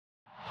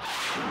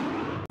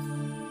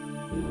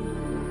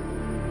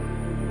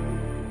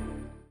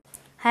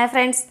Hi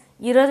friends,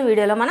 ఈరోజు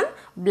వీడియోలో మనం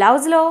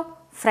బ్లౌజ్లో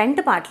ఫ్రంట్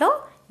పార్ట్లో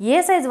ఏ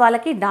సైజ్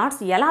వాళ్ళకి డాట్స్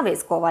ఎలా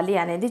వేసుకోవాలి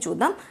అనేది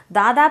చూద్దాం.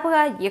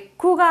 దాదాపుగా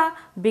ఎక్కువగా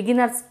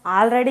బిగినర్స్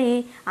ఆల్రెడీ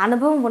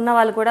అనుభవం ఉన్న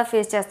వాళ్ళు కూడా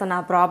ఫేస్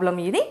చేస్తున్న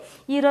ప్రాబ్లం ఇది.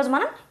 ఈరోజు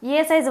మనం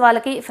ఏ సైజ్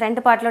వాళ్ళకి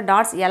ఫ్రంట్ పార్ట్లో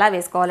డాట్స్ ఎలా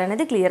వేసుకోవాలి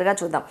అనేది క్లియర్గా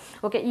చూద్దాం.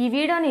 ఓకే, ఈ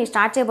వీడియోని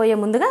స్టార్ట్ చేయబోయే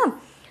ముందుగా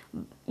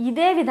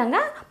ఇదే విధంగా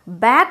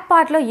బ్యాక్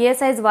పార్ట్లో ఏ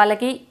సైజ్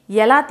వాళ్ళకి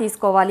ఎలా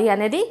తీసుకోవాలి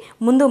అనేది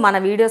ముందు మన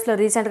వీడియోస్లో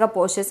రీసెంట్గా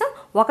పోస్ట్ చేసాం.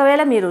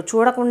 ఒకవేళ మీరు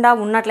చూడకుండా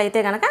ఉన్నట్లయితే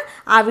కనుక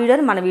ఆ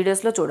వీడియోని మన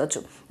వీడియోస్లో చూడొచ్చు.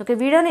 ఓకే,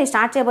 వీడియోని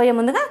స్టార్ట్ చేయబోయే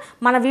ముందుగా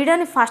మన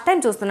వీడియోని ఫస్ట్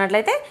టైం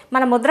చూస్తున్నట్లయితే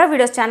మన ముద్ర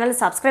వీడియోస్ ఛానల్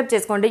సబ్స్క్రైబ్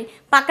చేసుకోండి.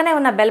 పక్కనే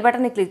ఉన్న బెల్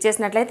బటన్ని క్లిక్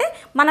చేసినట్లయితే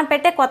మనం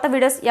పెట్టే కొత్త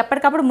వీడియోస్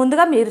ఎప్పటికప్పుడు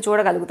ముందుగా మీరు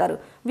చూడగలుగుతారు.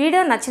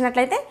 వీడియో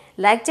నచ్చినట్లయితే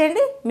లైక్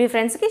చేయండి, మీ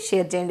ఫ్రెండ్స్కి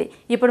షేర్ చేయండి.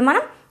 ఇప్పుడు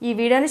మనం ఈ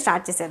వీడియోని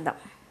స్టార్ట్ చేసేద్దాం.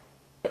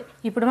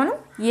 ఇప్పుడు మనం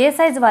ఏ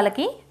సైజ్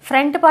వాళ్ళకి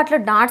ఫ్రంట్ పార్ట్లో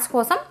డాట్స్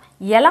కోసం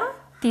ఎలా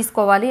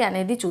తీసుకోవాలి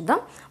అనేది చూద్దాం.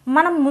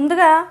 మనం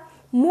ముందుగా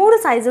 3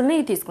 సైజుల్ని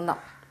తీసుకుందాం.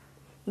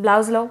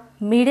 బ్లౌజ్లో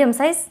మీడియం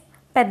సైజ్,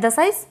 పెద్ద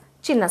సైజ్,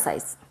 చిన్న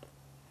సైజ్,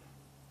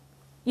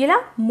 ఇలా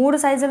 3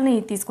 సైజుల్ని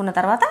తీసుకున్న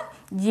తర్వాత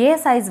ఏ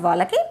సైజ్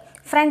వాళ్ళకి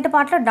ఫ్రంట్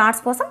పార్ట్లో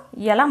డాట్స్ కోసం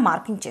ఎలా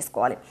మార్కింగ్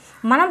చేసుకోవాలి.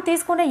 మనం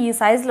తీసుకునే ఈ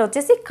సైజులో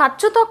వచ్చేసి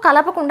ఖర్చుతో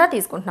కలపకుండా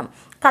తీసుకుంటున్నాం.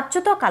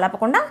 ఖర్చుతో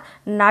కలపకుండా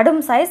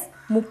నడుం సైజ్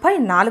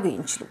 34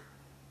 ఇంచులు.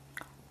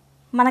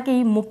 మనకి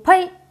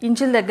 30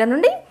 ఇంచుల దగ్గర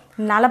నుండి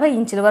 40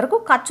 ఇంచుల వరకు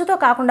ఖర్చుతో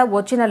కాకుండా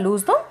వచ్చిన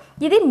లూజ్తో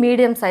ఇది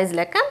మీడియం సైజ్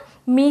లెక్క.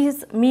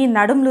 మీ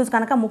నడుం లూజ్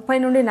కనుక 30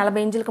 నుండి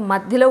 40 ఇంచులకు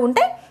మధ్యలో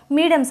ఉంటే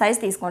మీడియం సైజ్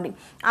తీసుకోండి.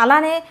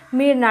 అలానే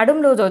మీ నడుం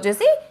లూజ్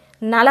వచ్చేసి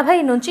 40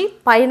 నుంచి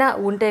పైన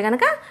ఉంటే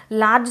కనుక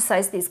లార్జ్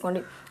సైజ్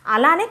తీసుకోండి.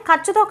 అలానే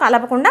ఖర్చుతో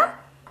కలపకుండా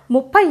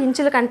 30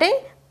 ఇంచుల కంటే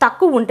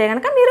తక్కువ ఉంటే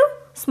కనుక మీరు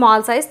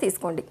స్మాల్ సైజ్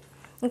తీసుకోండి.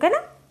 ఓకేనా?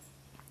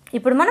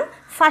 ఇప్పుడు మనం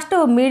ఫస్ట్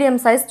మీడియం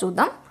సైజ్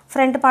చూద్దాం.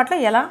 ఫ్రంట్ పార్ట్లో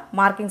ఎలా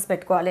మార్కింగ్స్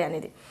పెట్టుకోవాలి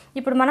అనేది.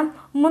 ఇప్పుడు మనం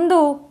ముందు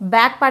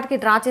బ్యాక్ పార్ట్కి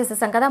డ్రా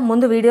చేసేసాం కదా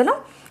ముందు వీడియోలో,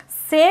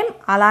 సేమ్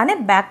అలానే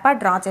బ్యాక్ పార్ట్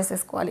డ్రా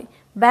చేసేసుకోవాలి.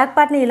 బ్యాక్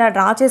పార్ట్ని ఇలా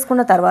డ్రా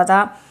చేసుకున్న తర్వాత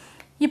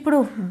ఇప్పుడు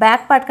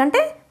బ్యాక్ పార్ట్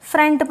కంటే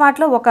ఫ్రంట్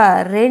పార్ట్లో ఒక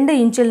 2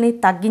 ఇంచుల్ని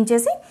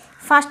తగ్గించేసి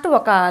ఫస్ట్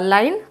ఒక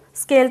లైన్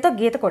స్కేల్తో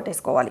గీత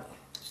కొట్టేసుకోవాలి.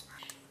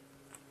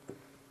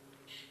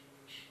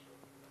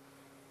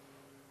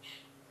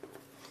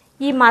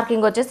 ఈ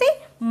మార్కింగ్ వచ్చేసి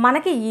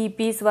మనకి ఈ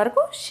పీస్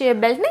వరకు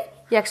షేప్ బెల్ట్ని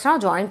ఎక్స్ట్రా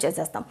జాయింట్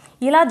చేసేస్తాం.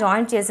 ఇలా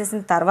జాయింట్ చేసేసిన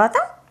తర్వాత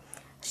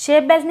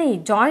షేప్ బెల్ట్ని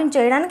జాయింట్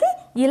చేయడానికి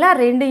ఇలా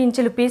 2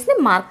 ఇంచుల పీస్ని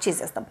మార్క్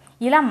చేసేస్తాం.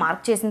 ఇలా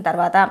మార్క్ చేసిన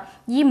తర్వాత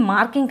ఈ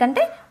మార్కింగ్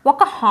కంటే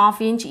ఒక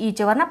 1/2 ఇంచ్ ఈ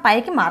చివరన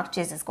పైకి మార్క్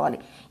చేసేసుకోవాలి.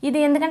 ఇది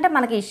ఎందుకంటే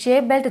మనకి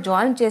షేప్ బెల్ట్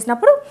జాయింట్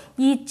చేసినప్పుడు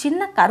ఈ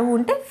చిన్న కరువు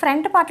ఉంటే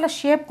ఫ్రంట్ పార్ట్లో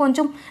షేప్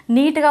కొంచెం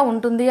నీట్గా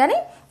ఉంటుంది అని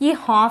ఈ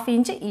 1/2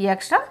 ఇంచ్ ఈ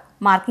ఎక్స్ట్రా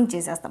మార్కింగ్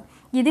చేసేస్తాం.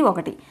 ఇది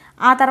ఒకటి.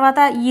 ఆ తర్వాత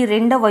ఈ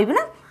రెండో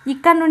వైపున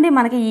ఇక్కడ నుండి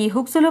మనకి ఈ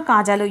హుక్స్లు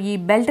కాజాలు ఈ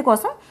బెల్ట్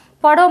కోసం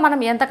పొడవు మనం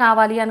ఎంత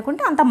కావాలి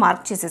అనుకుంటే అంత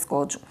మార్క్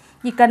చేసేసుకోవచ్చు.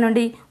 ఇక్కడ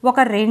నుండి ఒక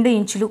 2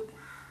 ఇంచులు,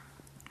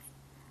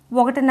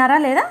 1.5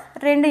 లేదా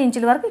 2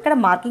 ఇంచుల వరకు ఇక్కడ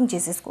మార్కింగ్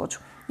చేసేసుకోవచ్చు.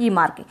 ఈ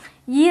మార్కింగ్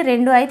ఈ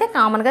 2 అయితే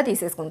కామన్గా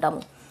తీసేసుకుంటాము.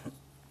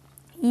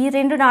 ఈ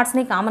 2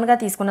 డాట్స్ని కామన్గా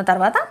తీసుకున్న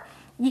తర్వాత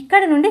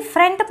ఇక్కడ నుండి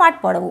ఫ్రంట్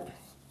పార్ట్ పొడవు,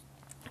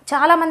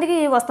 చాలామందికి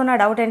వస్తున్న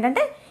డౌట్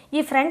ఏంటంటే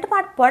ఈ ఫ్రంట్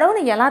పార్ట్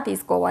పొడవుని ఎలా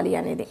తీసుకోవాలి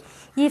అనేది.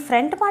 ఈ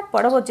ఫ్రంట్ పార్ట్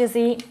పొడవు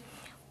వచ్చేసి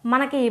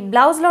మనకి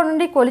బ్లౌజ్లో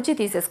నుండి కొలిచి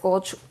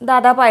తీసేసుకోవచ్చు.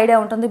 దాదాపు ఐడియా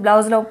ఉంటుంది.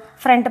 బ్లౌజ్లో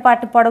ఫ్రంట్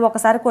పార్ట్ పొడవు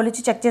ఒకసారి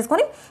కొలిచి చెక్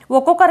చేసుకొని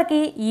ఒక్కొక్కరికి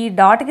ఈ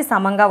డాట్కి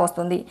సమంగా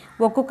వస్తుంది,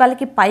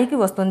 ఒక్కొక్కరికి పైకి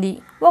వస్తుంది,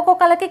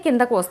 ఒక్కొక్కరికి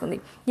కిందకు వస్తుంది.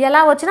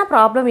 ఎలా వచ్చినా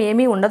ప్రాబ్లం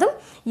ఏమీ ఉండదు.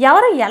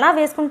 ఎవరు ఎలా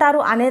వేసుకుంటారు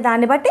అనే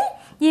దాన్ని బట్టి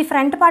ఈ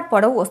ఫ్రంట్ పార్ట్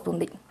పొడవు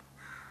వస్తుంది.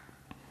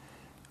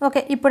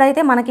 ఓకే,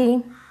 ఇప్పుడైతే మనకి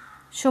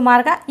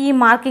సుమారుగా ఈ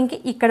మార్కింగ్కి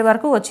ఇక్కడి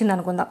వరకు వచ్చింది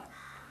అనుకుందాం.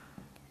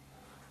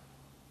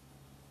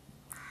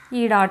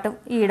 ఈ డాటు,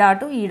 ఈ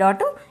డాటు, ఈ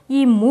డాటు,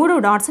 ఈ 3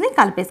 డాట్స్ని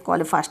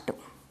కలిపేసుకోవాలి. ఫస్ట్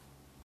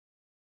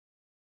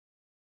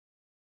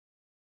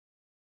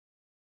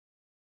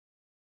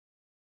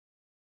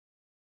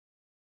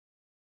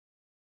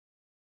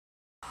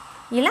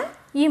ఇలా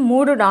ఈ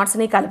 3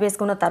 డాట్స్ని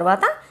కలిపేసుకున్న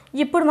తర్వాత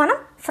ఇప్పుడు మనం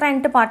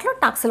ఫ్రంట్ పార్ట్లో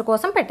టక్స్ల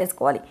కోసం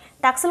పెట్టేసుకోవాలి.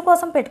 టక్స్ల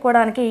కోసం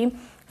పెట్టుకోవడానికి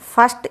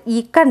ఫస్ట్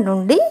ఇక్కడ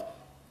నుండి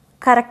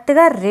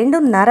కరెక్ట్గా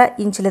 2.5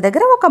 ఇంచుల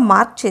దగ్గర ఒక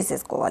మార్క్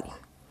చేసేసుకోవాలి.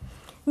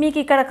 మీకు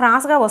ఇక్కడ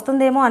క్రాస్గా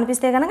వస్తుందేమో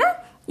అనిపిస్తే కనుక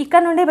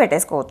ఇక్కడ నుండి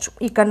పెట్టేసుకోవచ్చు.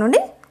 ఇక్కడ నుండి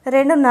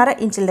 2.5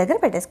 ఇంచుల దగ్గర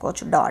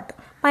పెట్టేసుకోవచ్చు డాట్.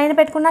 పైన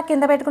పెట్టుకున్నా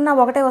కింద పెట్టుకున్నా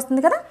ఒకటే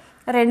వస్తుంది కదా.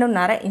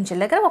 2.5 ఇంచుల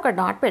దగ్గర ఒక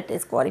డాట్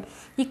పెట్టేసుకోవాలి.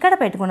 ఇక్కడ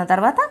పెట్టుకున్న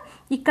తర్వాత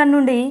ఇక్కడ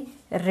నుండి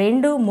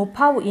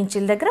 2.25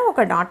 ఇంచుల దగ్గర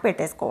ఒక డాట్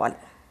పెట్టేసుకోవాలి.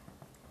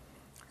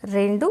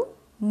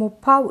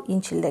 2.25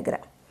 ఇంచుల దగ్గర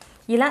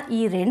ఇలా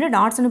ఈ 2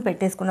 డాట్స్ను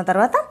పెట్టేసుకున్న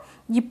తర్వాత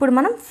ఇప్పుడు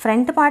మనం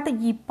ఫ్రంట్ పార్ట్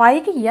ఈ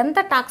పైకి ఎంత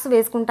టక్స్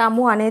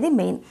వేసుకుంటాము అనేది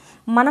మెయిన్.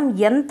 మనం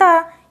ఎంత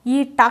ఈ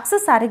టక్స్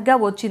సరిగ్గా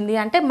వచ్చింది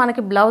అంటే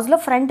మనకి బ్లౌజ్లో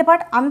ఫ్రంట్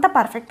పార్ట్ అంత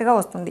పర్ఫెక్ట్గా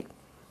వస్తుంది.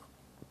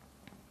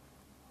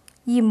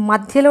 ఈ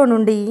మధ్యలో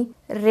నుండి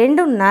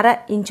 2.5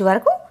 ఇంచు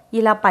వరకు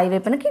ఇలా పై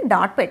వైపునకి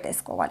డాట్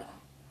పెట్టేసుకోవాలి.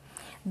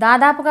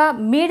 దాదాపుగా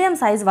మీడియం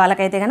సైజ్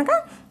వాళ్ళకైతే కనుక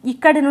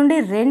ఇక్కడి నుండి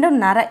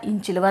 2.5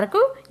 ఇంచుల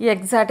వరకు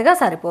ఎగ్జాక్ట్గా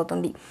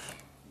సరిపోతుంది.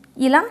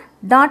 ఇలా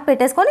డాట్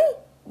పెట్టేసుకొని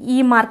ఈ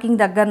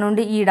మార్కింగ్ దగ్గర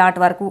నుండి ఈ డాట్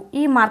వరకు,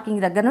 ఈ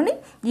మార్కింగ్ దగ్గర నుండి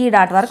ఈ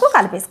డాట్ వరకు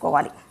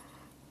కలిపేసుకోవాలి.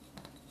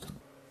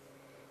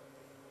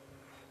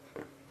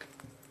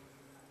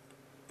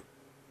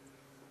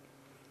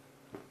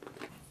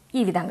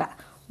 ఈ విధంగా.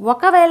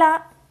 ఒకవేళ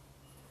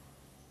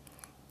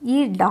ఈ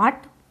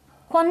డాట్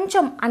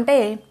కొంచెం అంటే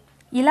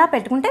ఇలా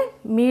పెట్టుకుంటే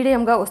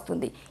మీడియంగా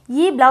వస్తుంది.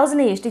 ఈ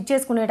బ్లౌజ్ని స్టిచ్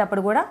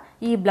చేసుకునేటప్పుడు కూడా,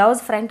 ఈ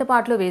బ్లౌజ్ ఫ్రంట్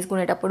పార్ట్లో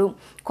వేసుకునేటప్పుడు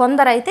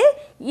కొందరైతే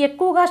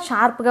ఎక్కువగా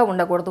షార్ప్గా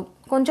ఉండకూడదు,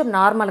 కొంచెం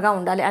నార్మల్గా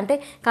ఉండాలి, అంటే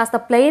కాస్త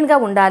ప్లెయిన్గా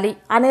ఉండాలి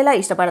అనేలా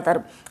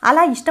ఇష్టపడతారు.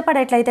 అలా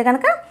ఇష్టపడేట్లయితే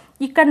కనుక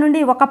ఇక్కడ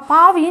నుండి ఒక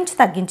 1/2 ఇంచ్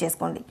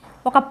తగ్గించేసుకోండి.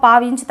 ఒక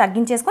 1/2 ఇంచ్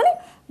తగ్గించేసుకొని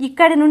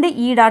ఇక్కడి నుండి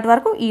ఈ డాట్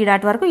వరకు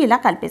ఇలా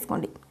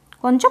కలిపేసుకోండి.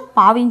 కొంచెం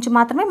 1/2 ఇంచ్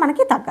మాత్రమే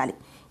మనకి తగ్గాలి,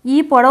 ఈ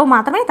పొడవు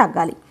మాత్రమే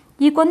తగ్గాలి.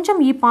 ఈ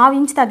 1/2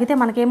 ఇంచ్ తగ్గితే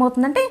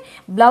మనకేమవుతుందంటే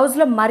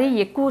బ్లౌజ్లో మరీ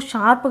ఎక్కువ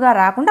షార్ప్గా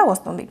రాకుండా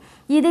వస్తుంది.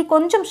 ఇది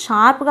కొంచెం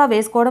షార్ప్గా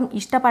వేసుకోవడం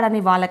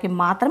ఇష్టపడని వాళ్ళకి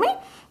మాత్రమే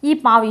ఈ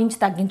 1/2 ఇంచ్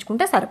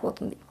తగ్గించుకుంటే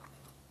సరిపోతుంది.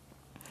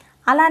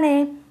 అలానే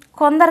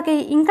కొందరికి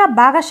ఇంకా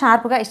బాగా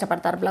షార్ప్గా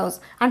ఇష్టపడతారు బ్లౌజ్,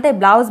 అంటే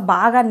బ్లౌజ్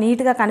బాగా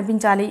నీట్గా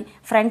కనిపించాలి,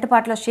 ఫ్రంట్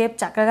పార్ట్లో షేప్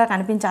చక్కగా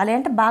కనిపించాలి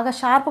అంటే బాగా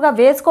షార్ప్గా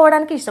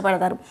వేసుకోవడానికి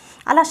ఇష్టపడతారు.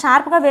 అలా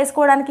షార్ప్గా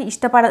వేసుకోవడానికి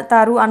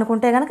ఇష్టపడతారు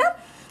అనుకుంటే కనుక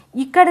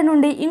ఇక్కడి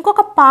నుండి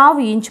ఇంకొక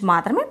 1/2 ఇంచ్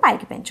మాత్రమే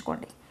పైకి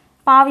పెంచుకోండి.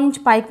 1/2 ఇంచ్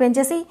పైకి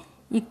పెంచేసి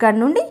ఇక్కడ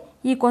నుండి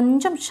ఈ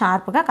కొంచెం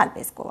షార్ప్గా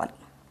కలిపేసుకోవాలి.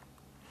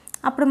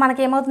 అప్పుడు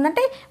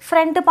మనకేమవుతుందంటే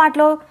ఫ్రంట్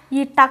పార్ట్లో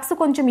ఈ టక్స్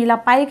కొంచెం ఇలా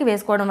పైకి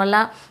వేసుకోవడం వల్ల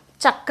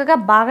చక్కగా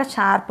బాగా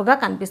షార్ప్గా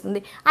కనిపిస్తుంది.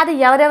 అది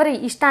ఎవరెవరి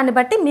ఇష్టాన్ని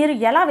బట్టి మీరు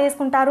ఎలా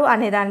వేసుకుంటారు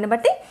అనే దాన్ని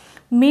బట్టి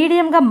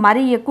మీడియంగా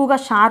మరీ ఎక్కువగా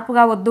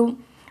షార్ప్గా వద్దు,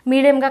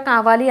 మీడియంగా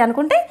కావాలి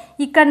అనుకుంటే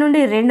ఇక్కడ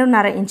నుండి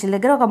 2.5 ఇంచుల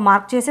దగ్గర ఒక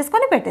మార్క్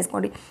చేసేసుకొని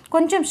పెట్టేసుకోండి.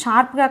 కొంచెం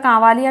షార్ప్గా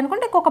కావాలి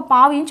అనుకుంటే ఒక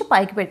 1/2 ఇంచు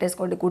పైకి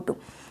పెట్టేసుకోండి కుట్టు.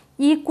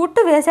 ఈ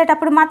కుట్టు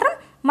వేసేటప్పుడు మాత్రం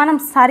మనం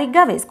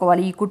సరిగ్గా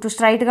వేసుకోవాలి, ఈ కుట్టు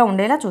స్ట్రైట్గా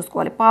ఉండేలా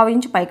చూసుకోవాలి. 1/2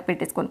 ఇంచు పైకి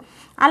పెట్టేసుకొని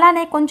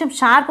అలానే కొంచెం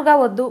షార్ప్గా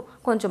వద్దు,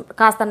 కొంచెం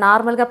కాస్త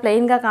నార్మల్గా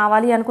ప్లెయిన్గా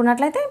కావాలి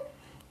అనుకున్నట్లయితే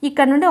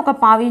ఇక్కడ నుండి ఒక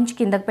 1/2 ఇంచు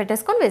కిందకి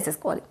పెట్టేసుకొని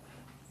వేసేసుకోవాలి.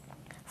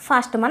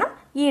 ఫస్ట్ మనం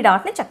ఈ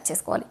డాట్ని చెక్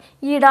చేసుకోవాలి.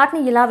 ఈ డాట్ని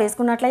ఇలా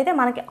వేసుకున్నట్లయితే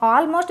మనకి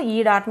ఆల్మోస్ట్ ఈ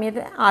డాట్ మీద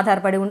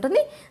ఆధారపడి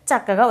ఉంటుంది,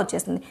 చక్కగా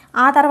వచ్చేస్తుంది.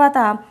 ఆ తర్వాత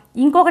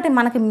ఇంకొకటి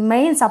మనకి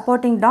మెయిన్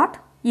సపోర్టింగ్ డాట్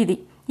ఇది,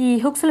 ఈ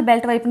హుక్స్ల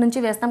బెల్ట్ వైపు నుంచి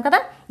వేస్తాం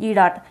కదా ఈ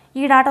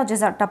డాట్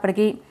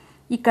వచ్చేసేటప్పటికి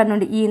ఇక్కడ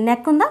నుండి ఈ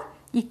నెక్ ఉందా,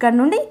 ఇక్కడ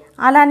నుండి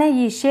అలానే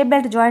ఈ షేప్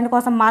బెల్ట్ జాయింట్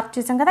కోసం మార్క్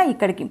చేసాం కదా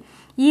ఇక్కడికి,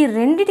 ఈ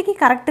రెండిటికి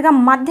కరెక్ట్గా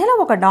మధ్యలో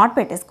ఒక డాట్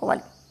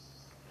పెట్టేసుకోవాలి.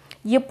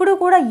 ఎప్పుడు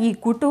కూడా ఈ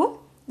కుట్టు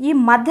ఈ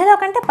మధ్యలో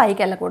కంటే పైకి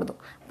వెళ్ళకూడదు.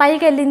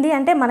 పైకి వెళ్ళింది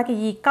అంటే మనకి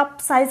ఈ కప్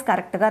సైజ్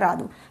కరెక్ట్గా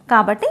రాదు.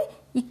 కాబట్టి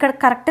ఇక్కడ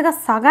కరెక్ట్గా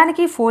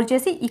సగానికి ఫోల్డ్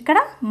చేసి ఇక్కడ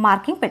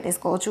మార్కింగ్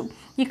పెట్టేసుకోవచ్చు,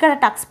 ఇక్కడ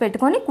టక్స్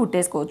పెట్టుకొని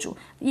కుట్టేసుకోవచ్చు.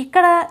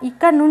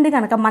 ఇక్కడ నుండి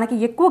కనుక మనకి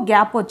ఎక్కువ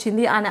గ్యాప్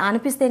వచ్చింది అని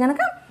అనిపిస్తే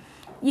కనుక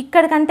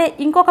ఇక్కడికంటే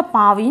ఇంకొక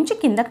 1/2 ఇంచు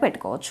కిందకి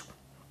పెట్టుకోవచ్చు.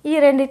 ఈ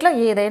రెండిట్లో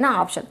ఏదైనా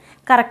ఆప్షన్,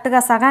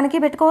 కరెక్ట్గా సగానికి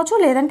పెట్టుకోవచ్చు,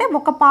 లేదంటే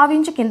ఒక 1/2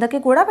 ఇంచు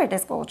కిందకి కూడా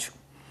పెట్టేసుకోవచ్చు.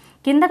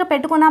 కిందకి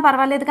పెట్టుకున్నా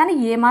పర్వాలేదు, కానీ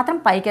ఏమాత్రం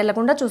పైకి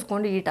వెళ్ళకుండా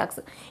చూసుకోండి ఈ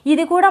టక్స్.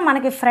 ఇది కూడా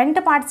మనకి ఫ్రంట్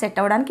పార్ట్ సెట్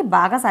అవ్వడానికి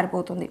బాగా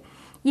సరిపోతుంది.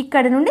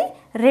 ఇక్కడి నుండి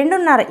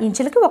 2.5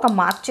 ఇంచులకి ఒక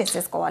మార్క్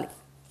చేసేసుకోవాలి.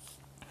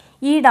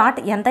 ఈ డాట్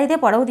ఎంతైతే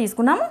పొడవు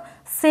తీసుకున్నామో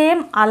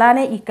సేమ్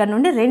అలానే ఇక్కడ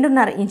నుండి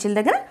 2.5 ఇంచుల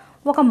దగ్గర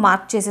ఒక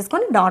మార్క్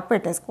చేసేసుకొని డాట్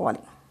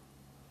పెట్టేసుకోవాలి.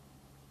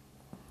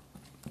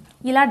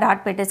 ఇలా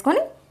డాట్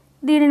పెట్టేసుకొని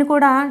దీనిని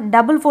కూడా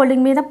డబుల్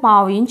ఫోల్డింగ్ మీద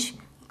 1/2 ఇంచ్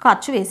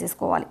ఖర్చు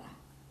వేసేసుకోవాలి.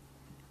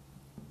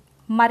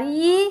 మరీ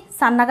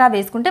సన్నగా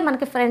వేసుకుంటే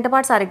మనకి ఫ్రంట్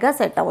పార్ట్ సరిగ్గా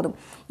సెట్ అవ్వదు.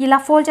 ఇలా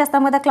ఫోల్డ్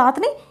చేస్తాం కదా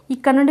క్లాత్ని,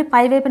 ఇక్కడ నుండి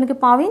పై వైపునికి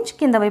 1/2 ఇంచ్,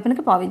 కింద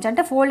వైపునికి 1/2 ఇంచ్,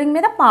 అంటే ఫోల్డింగ్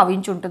మీద 1/2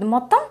 ఇంచ్ ఉంటుంది.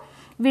 మొత్తం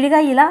విడిగా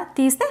ఇలా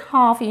తీస్తే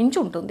 1/2 ఇంచ్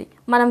ఉంటుంది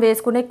మనం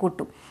వేసుకునే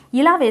కుట్టు.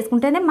 ఇలా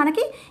వేసుకుంటేనే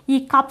మనకి ఈ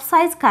కప్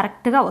సైజ్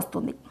కరెక్ట్గా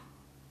వస్తుంది.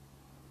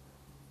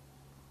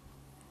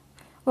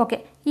 ఓకే,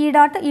 ఈ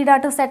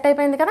డాట్ సెట్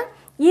అయిపోయింది కదా.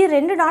 ఈ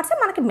 2 డాట్స్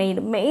మనకి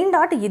మెయిన్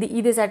డాట్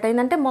ఇది సెట్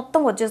అయిందంటే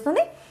మొత్తం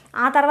వచ్చేస్తుంది.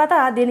 ఆ తర్వాత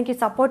దీనికి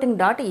సపోర్టింగ్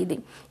డాట్ ఇది.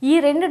 ఈ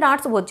 2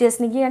 డాట్స్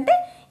వచ్చేసినాయి అంటే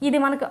ఇది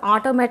మనకు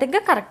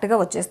ఆటోమేటిక్గా కరెక్ట్గా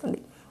వచ్చేస్తుంది.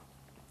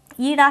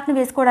 ఈ డాట్ని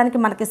వేసుకోవడానికి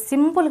మనకి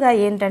సింపుల్గా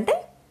ఏంటంటే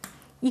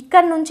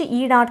ఇక్కడ నుంచి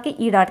ఈ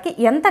డాట్కి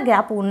ఎంత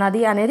గ్యాప్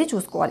ఉన్నది అనేది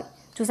చూసుకోవాలి.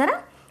 చూసారా,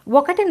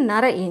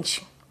 1.5 ఇంచ్.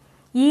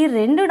 ఈ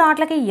 2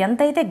 డాట్లకి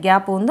ఎంతైతే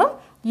గ్యాప్ ఉందో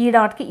ఈ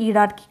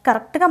డాట్కి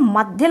కరెక్ట్గా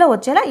మధ్యలో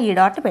వచ్చేలా ఈ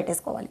డాట్ని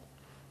పెట్టేసుకోవాలి.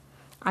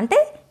 అంటే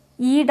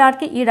ఈ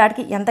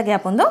డాట్కి ఎంత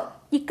గ్యాప్ ఉందో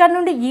ఇక్కడ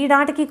నుండి ఈ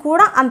డాట్కి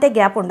కూడా అంతే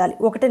గ్యాప్ ఉండాలి,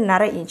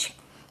 1.5 ఇంచ్.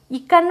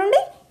 ఇక్కడ నుండి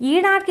ఈ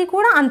డాట్కి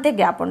కూడా అంతే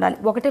గ్యాప్ ఉండాలి,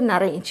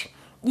 1.5 ఇంచ్.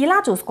 ఇలా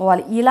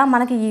చూసుకోవాలి. ఇలా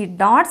మనకి ఈ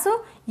డాట్స్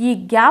ఈ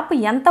గ్యాప్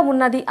ఎంత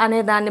ఉన్నది అనే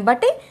దాన్ని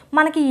బట్టి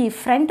మనకి ఈ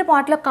ఫ్రంట్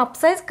పార్ట్లో కప్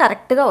సైజ్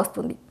కరెక్ట్గా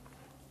వస్తుంది.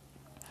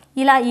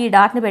 ఇలా ఈ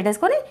డాట్ని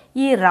పెట్టేసుకొని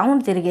ఈ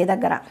రౌండ్ తిరిగే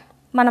దగ్గర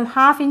మనం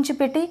 1/2 ఇంచ్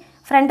పెట్టి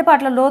ఫ్రంట్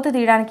పార్ట్లో లోతు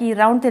తీయడానికి ఈ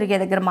రౌండ్ తిరిగే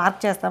దగ్గర మార్క్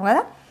చేస్తాం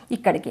కదా,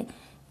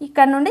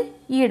 ఇక్కడ నుండి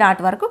ఈ డాట్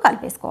వరకు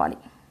కలిపేసుకోవాలి.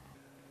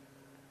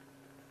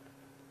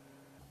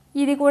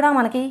 ఇది కూడా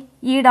మనకి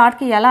ఈ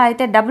డాట్కి ఎలా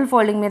అయితే డబుల్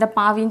ఫోల్డింగ్ మీద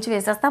 1/2 ఇంచ్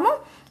వేసేస్తామో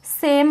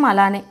సేమ్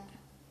అలానే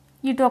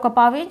ఇటు ఒక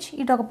 1/2 ఇంచ్,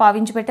 ఇటు ఒక 1/2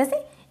 ఇంచ్ పెట్టేసి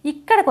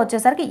ఇక్కడికి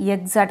వచ్చేసరికి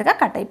ఎగ్జాక్ట్గా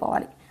కట్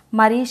అయిపోవాలి.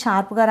 మరీ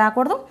షార్ప్గా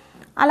రాకూడదు,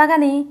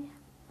 అలాగని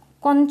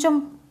కొంచెం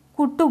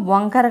కుట్టు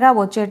వంకరగా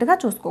వచ్చేట్టుగా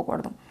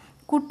చూసుకోకూడదు.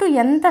 కుట్టు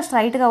ఎంత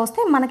స్ట్రైట్గా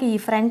వస్తే మనకి ఈ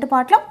ఫ్రంట్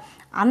పార్ట్లో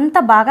అంత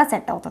బాగా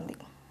సెట్ అవుతుంది.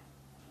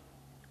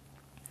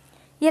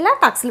 ఇలా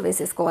టక్స్లు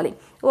వేసేసుకోవాలి.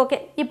 ఓకే,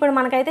 ఇప్పుడు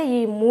మనకైతే ఈ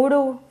 3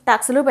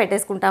 టక్స్లు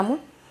పెట్టేసుకుంటాము.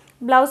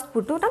 బ్లౌజ్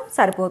కుట్టడం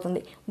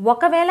సరిపోతుంది.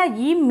 ఒకవేళ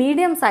ఈ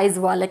మీడియం సైజ్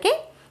వాళ్ళకి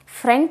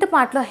ఫ్రంట్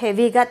పార్ట్లో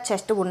హెవీగా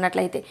చెస్ట్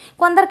ఉన్నట్లయితే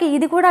కొందరికి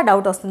ఇది కూడా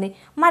డౌట్ వస్తుంది,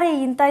 మరి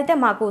ఇంత అయితే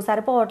మాకు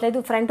సరిపోవట్లేదు,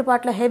 ఫ్రంట్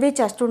పార్ట్లో హెవీ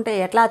చెస్ట్ ఉంటే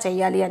ఎట్లా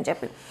చేయాలి అని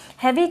చెప్పి.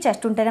 హెవీ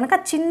చెస్ట్ ఉంటే కనుక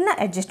చిన్న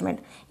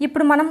అడ్జస్ట్మెంట్.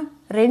 ఇప్పుడు మనం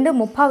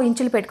 2.25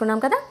 ఇంచులు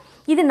పెట్టుకున్నాం కదా,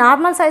 ఇది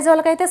నార్మల్ సైజ్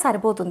వాళ్ళకైతే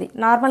సరిపోతుంది,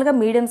 నార్మల్గా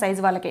మీడియం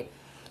సైజ్ వాళ్ళకే.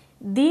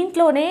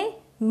 దీంట్లోనే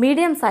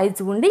మీడియం సైజ్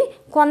ఉండి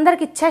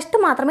కొందరికి చెస్ట్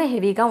మాత్రమే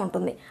హెవీగా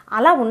ఉంటుంది.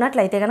 అలా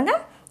ఉన్నట్లయితే కనుక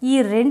ఈ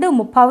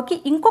 2.25కి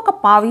ఇంకొక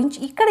 1/2 ఇంచ్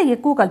ఇక్కడ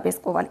ఎక్కువ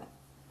కలిపేసుకోవాలి.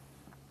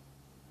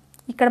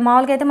 ఇక్కడ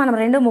మామూలుగా అయితే మనం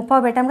 2.30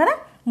 పెట్టాం కదా,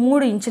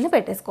 3 ఇంచులు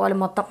పెట్టేసుకోవాలి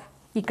మొత్తం.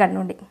 ఇక్కడ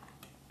నుండి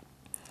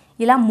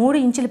ఇలా 3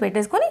 ఇంచులు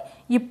పెట్టేసుకొని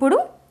ఇప్పుడు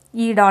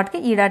ఈ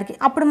డాట్కి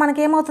అప్పుడు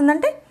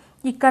మనకేమవుతుందంటే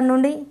ఇక్కడ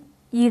నుండి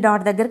ఈ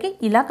డాట్ దగ్గరికి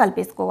ఇలా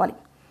కలిపేసుకోవాలి.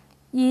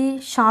 ఈ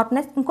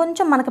షార్ప్నెస్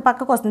ఇంకొంచెం మనకి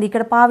పక్కకు వస్తుంది.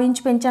 ఇక్కడ 1/2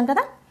 ఇంచ్ పెంచాం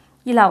కదా,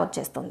 ఇలా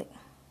వచ్చేస్తుంది.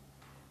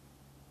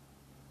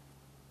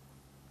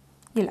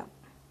 ఇలా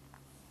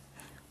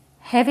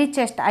హెవీ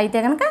చెస్ట్ అయితే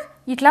కనుక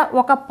ఇట్లా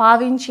ఒక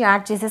 1/2 ఇంచ్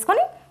యాడ్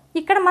చేసేసుకొని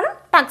ఇక్కడ మనం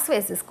టక్స్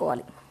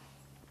వేసేసుకోవాలి.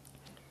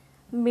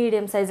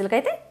 మీడియం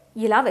సైజులకైతే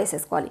ఇలా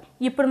వేసేసుకోవాలి.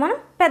 ఇప్పుడు మనం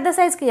పెద్ద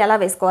సైజుకి ఎలా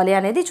వేసుకోవాలి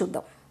అనేది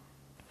చూద్దాం.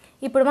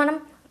 ఇప్పుడు మనం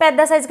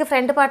పెద్ద సైజుకి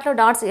ఫ్రంట్ పార్ట్లో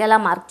డాట్స్ ఎలా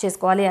మార్క్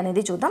చేసుకోవాలి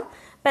అనేది చూద్దాం.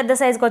 పెద్ద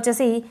సైజుకి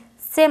వచ్చేసి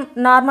సేమ్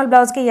నార్మల్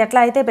బ్లౌజ్కి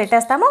ఎట్లా అయితే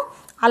పెట్టేస్తామో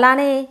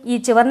అలానే ఈ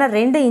చివరన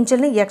 2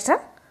 ఇంచులని ఎక్స్ట్రా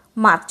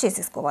మార్క్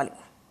చేసేసుకోవాలి.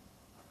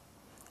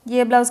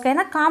 ఏ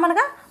బ్లౌజ్కైనా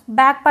కామన్గా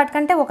బ్యాక్ పార్ట్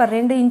కంటే ఒక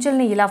 2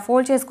 ఇంచులని ఇలా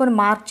ఫోల్డ్ చేసుకొని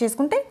మార్క్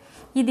చేసుకుంటే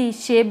ఇది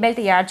షేప్ బెల్ట్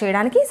యాడ్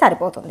చేయడానికి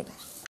సరిపోతుంది.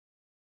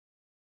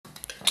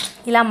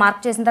 ఇలా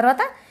మార్క్ చేసిన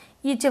తర్వాత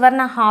ఈ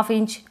చివరన 1/2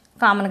 ఇంచ్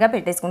కామన్గా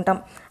పెట్టేసుకుంటాం.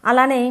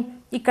 అలానే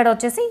ఇక్కడ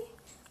వచ్చేసి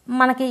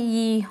మనకి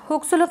ఈ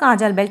హుక్స్లు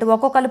కాజాల్ బెల్ట్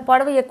ఒక్కొక్కరు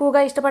పొడవు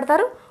ఎక్కువగా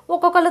ఇష్టపడతారు,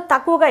 ఒక్కొక్కరు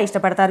తక్కువగా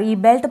ఇష్టపడతారు. ఈ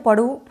బెల్ట్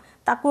పొడవు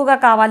తక్కువగా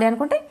కావాలి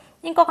అనుకుంటే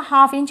ఇంకొక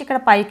 1/2 ఇంచ్ ఇక్కడ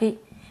పైకి,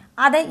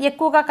 అదే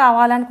ఎక్కువగా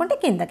కావాలనుకుంటే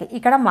కిందకి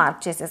ఇక్కడ మార్క్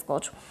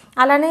చేసేసుకోవచ్చు.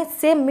 అలానే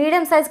సేమ్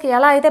మీడియం సైజ్కి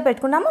ఎలా అయితే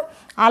పెట్టుకున్నామో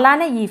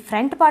అలానే ఈ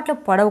ఫ్రంట్ పార్ట్లో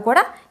పొడవు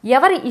కూడా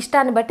ఎవరి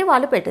ఇష్టాన్ని బట్టి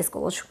వాళ్ళు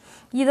పెట్టేసుకోవచ్చు.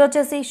 ఇది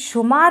వచ్చేసి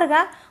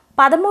సుమారుగా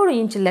 13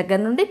 ఇంచుల దగ్గర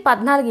నుండి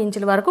 14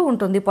 ఇంచుల వరకు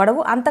ఉంటుంది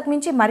పొడవు.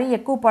 అంతకుమించి మరీ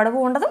ఎక్కువ పొడవు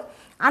ఉండదు,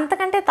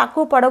 అంతకంటే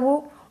తక్కువ పొడవు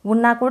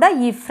ఉన్నా కూడా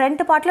ఈ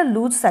ఫ్రంట్ పార్ట్లో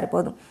లూజ్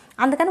సరిపోదు.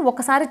 అందుకని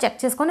ఒకసారి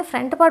చెక్ చేసుకొని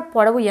ఫ్రంట్ పార్ట్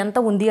పొడవు ఎంత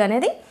ఉంది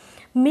అనేది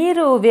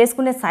మీరు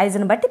వేసుకునే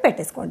సైజుని బట్టి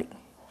పెట్టేసుకోండి.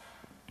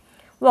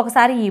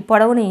 ఒకసారి ఈ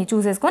పొడవుని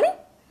చూసేసుకొని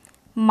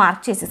మార్క్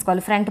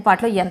చేసేసుకోవాలి, ఫ్రంట్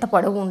పార్ట్లో ఎంత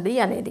పొడవు ఉంది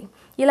అనేది.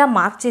 ఇలా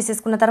మార్క్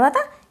చేసేసుకున్న తర్వాత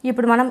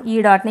ఇప్పుడు మనం ఈ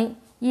డాట్ని,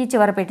 ఈ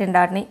చివర పెట్టిన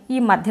డాట్ని, ఈ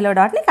మధ్యలో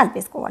డాట్ని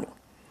కలిపేసుకోవాలి.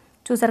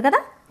 చూసారు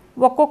కదా,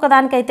 ఒక్కొక్క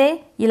దానికైతే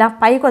ఇలా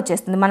పైకి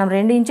వచ్చేస్తుంది. మనం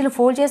 2 ఇంచులు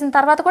ఫోల్డ్ చేసిన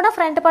తర్వాత కూడా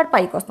ఫ్రంట్ పార్ట్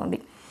పైకి వస్తుంది.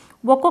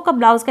 ఒక్కొక్క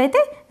బ్లౌజ్కి అయితే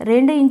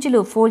 2 ఇంచులు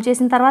ఫోల్డ్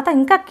చేసిన తర్వాత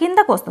ఇంకా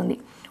కిందకు వస్తుంది.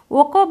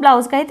 ఒక్కో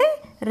బ్లౌజ్కి అయితే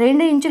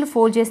 2 ఇంచులు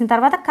ఫోల్డ్ చేసిన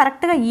తర్వాత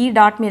కరెక్ట్గా ఈ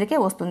డాట్ మీదకే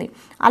వస్తుంది.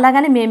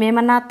 అలాగని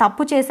మేమేమన్నా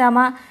తప్పు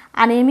చేసామా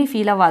అనేమి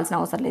ఫీల్ అవ్వాల్సిన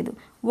అవసరం లేదు,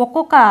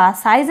 ఒక్కొక్క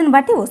సైజుని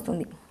బట్టి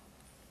వస్తుంది.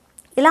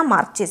 ఇలా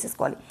మార్క్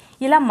చేసేసుకోవాలి.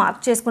 ఇలా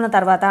మార్క్ చేసుకున్న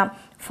తర్వాత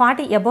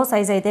 40 అబోవ్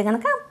సైజ్ అయితే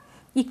కనుక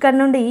ఇక్కడ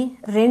నుండి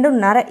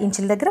 2.5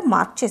 ఇంచుల దగ్గర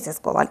మార్క్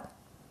చేసేసుకోవాలి.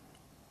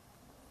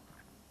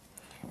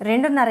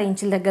 2.5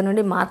 ఇంచుల దగ్గర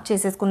నుండి మార్క్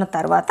చేసేసుకున్న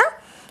తర్వాత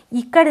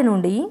ఇక్కడి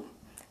నుండి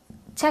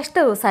చెస్ట్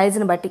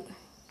సైజుని బట్టి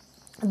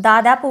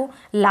దాదాపు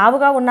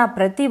లావుగా ఉన్న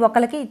ప్రతి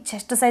ఒక్కరికి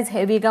చెస్ట్ సైజ్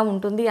హెవీగా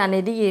ఉంటుంది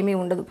అనేది ఏమీ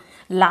ఉండదు.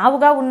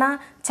 లావుగా ఉన్న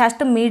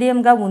చెస్ట్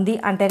మీడియంగా ఉంది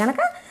అంటే కనుక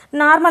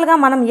నార్మల్గా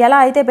మనం ఎలా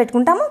అయితే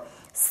పెట్టుకుంటామో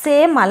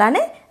సేమ్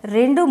అలానే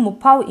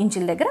 2.25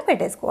 ఇంచుల దగ్గర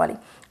పెట్టేసుకోవాలి.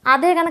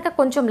 అదే కనుక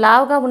కొంచెం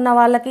లావుగా ఉన్న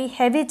వాళ్ళకి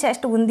హెవీ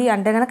చెస్ట్ ఉంది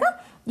అంటే కనుక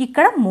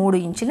ఇక్కడ 3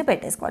 ఇంచులు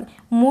పెట్టేసుకోవాలి.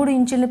 3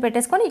 ఇంచులు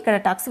పెట్టేసుకొని ఇక్కడ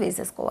టక్స్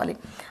వేసేసుకోవాలి.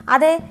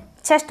 అదే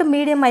చెస్ట్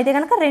మీడియం అయితే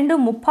కనుక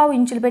 2.25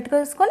 ఇంచులు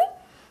పెట్టుకొని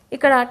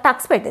ఇక్కడ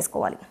టక్స్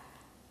పెట్టేసుకోవాలి.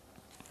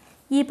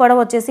 ఈ పొడవు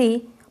వచ్చేసి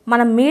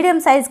మనం మీడియం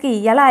సైజ్కి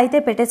ఎలా అయితే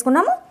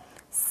పెట్టేసుకున్నామో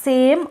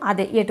సేమ్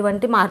అదే,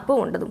 ఎటువంటి మార్పు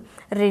ఉండదు.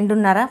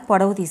 2.5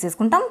 పొడవు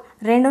తీసేసుకుంటాం.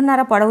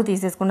 2.5 పొడవు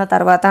తీసేసుకున్న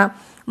తర్వాత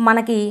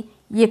మనకి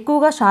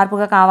ఎక్కువగా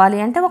షార్ప్గా కావాలి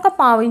అంటే ఒక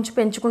 1/2 ఇంచ్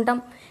పెంచుకుంటాం.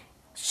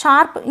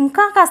 షార్ప్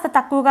ఇంకా కాస్త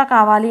తక్కువగా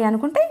కావాలి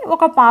అనుకుంటే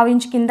ఒక 1/2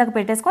 ఇంచ్ కిందకు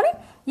పెట్టేసుకొని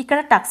ఇక్కడ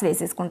టక్స్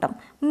వేసేసుకుంటాం.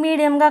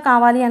 మీడియంగా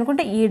కావాలి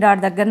అనుకుంటే ఈ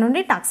డాట్ దగ్గర నుండి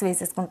టక్స్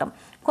వేసేసుకుంటాం.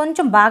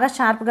 కొంచెం బాగా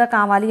షార్ప్గా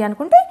కావాలి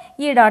అనుకుంటే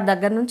ఈ డాట్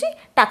దగ్గర నుంచి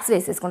టక్స్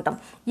వేసేసుకుంటాం.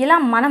 ఇలా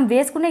మనం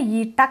వేసుకునే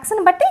ఈ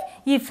టక్స్ని బట్టి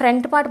ఈ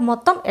ఫ్రంట్ పార్ట్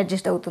మొత్తం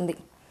అడ్జస్ట్ అవుతుంది.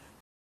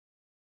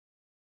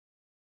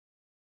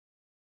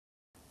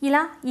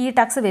 ఇలా ఈ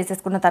టక్స్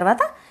వేసేసుకున్న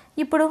తర్వాత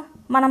ఇప్పుడు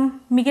మనం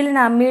మిగిలిన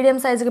మీడియం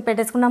సైజుకి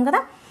పెట్టేసుకున్నాం కదా,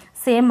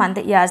 సేమ్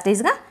అంతే యాజ్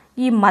డీజ్గా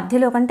ఈ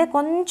మధ్యలో కంటే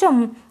కొంచెం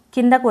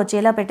కిందకు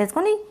వచ్చేలా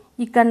పెట్టేసుకొని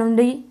ఇక్కడ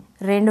నుండి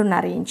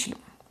 2.5 ఇంచులు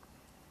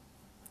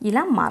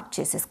ఇలా మార్క్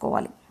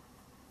చేసేసుకోవాలి.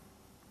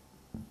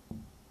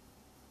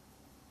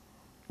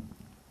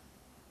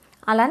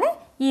 అలానే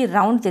ఈ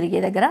రౌండ్ తిరిగే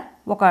దగ్గర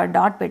ఒక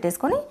డాట్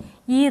పెట్టేసుకొని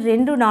ఈ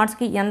 2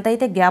 డాట్స్కి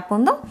ఎంతైతే గ్యాప్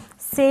ఉందో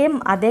సేమ్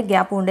అదే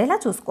గ్యాప్ ఉండేలా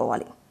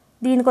చూసుకోవాలి.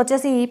 దీనికి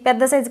వచ్చేసి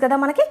పెద్ద సైజు కదా,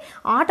 మనకి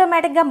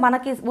ఆటోమేటిక్గా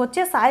మనకి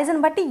వచ్చే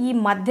సైజుని బట్టి ఈ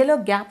మధ్యలో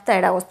గ్యాప్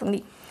తేడా వస్తుంది.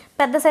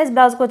 పెద్ద సైజ్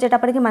బ్లౌజ్కి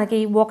వచ్చేటప్పటికి మనకి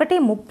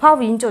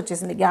 1.35 ఇంచ్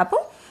వచ్చేసింది గ్యాప్.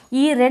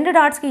 ఈ 2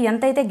 డాట్స్కి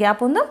ఎంతైతే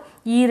గ్యాప్ ఉందో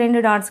ఈ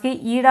 2 డాట్స్కి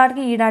ఈ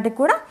డాట్కి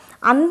కూడా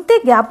అంతే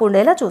గ్యాప్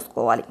ఉండేలా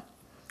చూసుకోవాలి.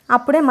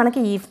 అప్పుడే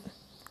మనకి ఈ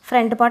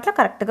ఫ్రంట్ పార్ట్లో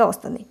కరెక్ట్గా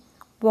వస్తుంది.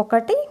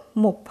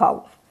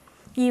 1.35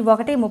 ఈ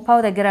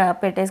 1.35 దగ్గర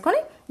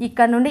పెట్టేసుకొని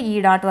ఇక్కడ నుండి ఈ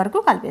డాట్ వరకు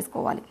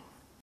కలిపేసుకోవాలి.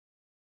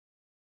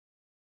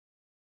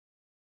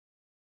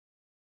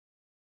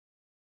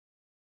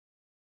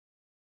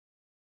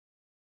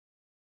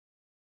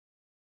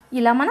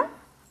 ఇలా మనం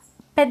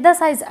పెద్ద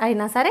సైజ్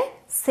అయినా సరే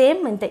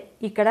సేమ్ ఇంతే,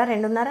 ఇక్కడ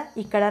 2.5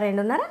 ఇక్కడ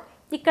 2.5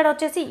 ఇక్కడ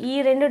వచ్చేసి ఈ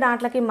 2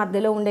 డాట్లకి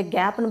మధ్యలో ఉండే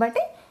గ్యాప్ను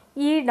బట్టి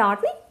ఈ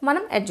డాట్ని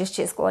మనం అడ్జస్ట్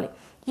చేసుకోవాలి.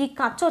 ఈ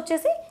ఖర్చు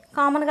వచ్చేసి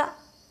కామన్గా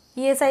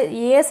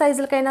ఏ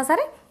సైజులకైనా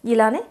సరే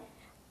ఇలానే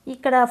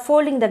ఇక్కడ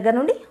ఫోల్డింగ్ దగ్గర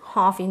నుండి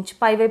 1/2 ఇంచ్,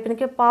 పై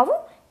వైపునికి పావు,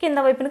 కింద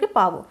వైపునికి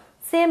పావు,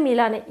 సేమ్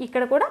ఇలానే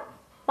ఇక్కడ కూడా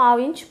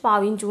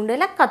 1/2 ఇంచ్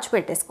ఉండేలా ఖర్చు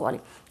పెట్టేసుకోవాలి.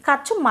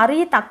 ఖర్చు మరీ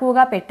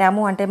తక్కువగా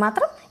పెట్టాము అంటే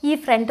మాత్రం ఈ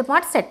ఫ్రంట్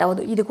పార్ట్ సెట్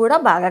అవ్వదు, ఇది కూడా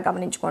బాగా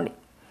గమనించుకోండి.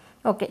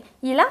 ఓకే,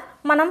 ఇలా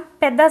మనం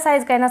పెద్ద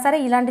సైజుకైనా సరే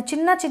ఇలాంటి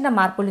చిన్న చిన్న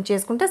మార్పులు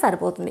చేసుకుంటే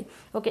సరిపోతుంది.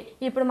 ఓకే,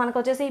 ఇప్పుడు మనకు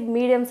వచ్చేసి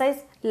మీడియం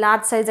సైజ్,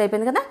 లార్జ్ సైజ్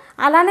అయిపోయింది కదా,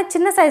 అలానే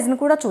చిన్న సైజుని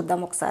కూడా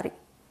చూద్దాం ఒకసారి.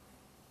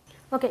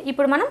 ఓకే,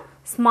 ఇప్పుడు మనం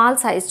స్మాల్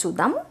సైజ్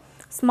చూద్దాము.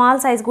 స్మాల్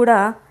సైజ్ కూడా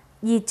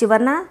ఈ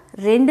చివరన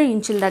 2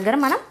 ఇంచుల దగ్గర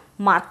మనం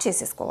మార్క్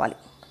చేసేసుకోవాలి.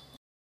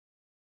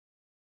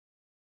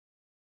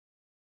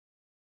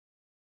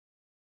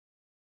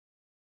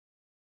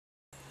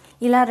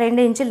 ఇలా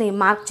 2 ఇంచుల్ని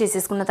మార్క్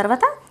చేసేసుకున్న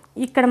తర్వాత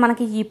ఇక్కడ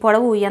మనకి ఈ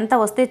పొడవు ఎంత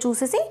వస్తే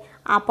చూసేసి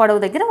ఆ పొడవు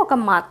దగ్గర ఒక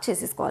మార్క్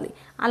చేసేసుకోవాలి.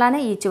 అలానే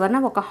ఈ చివరన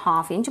ఒక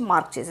 1/2 ఇంచ్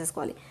మార్క్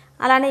చేసేసుకోవాలి.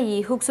 అలానే ఈ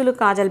హుక్స్లు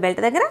కాజల్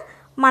బెల్ట్ దగ్గర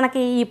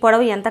మనకి ఈ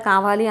పొడవు ఎంత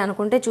కావాలి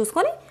అనుకుంటే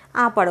చూసుకొని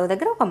ఆ పొడవు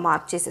దగ్గర ఒక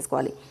మార్క్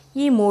చేసేసుకోవాలి.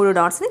 ఈ 3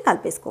 డాట్స్ని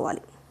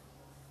కలిపేసుకోవాలి.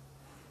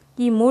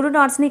 ఈ 3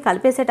 డాట్స్ని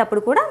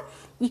కలిపేసేటప్పుడు కూడా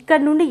ఇక్కడ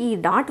నుండి ఈ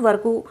డాట్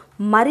వరకు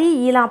మరీ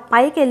ఇలా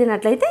పైకి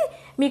వెళ్ళినట్లయితే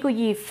మీకు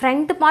ఈ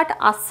ఫ్రంట్ పార్ట్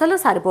అస్సలు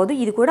సరిపోదు,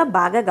 ఇది కూడా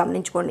బాగా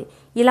గమనించుకోండి.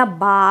 ఇలా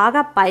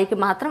బాగా పైకి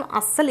మాత్రం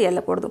అస్సలు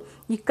వెళ్ళకూడదు.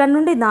 ఇక్కడ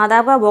నుండి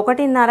దాదాపుగా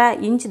 1.5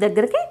 ఇంచ్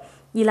దగ్గరికి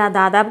ఇలా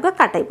దాదాపుగా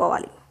కట్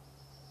అయిపోవాలి.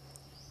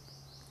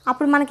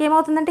 అప్పుడు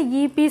మనకేమవుతుందంటే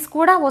ఈ పీస్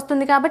కూడా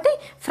వస్తుంది కాబట్టి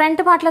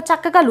ఫ్రంట్ పార్ట్లో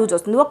చక్కగా లూజ్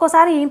వస్తుంది.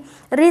 ఒక్కోసారి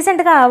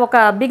రీసెంట్గా ఒక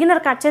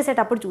బిగినర్ కట్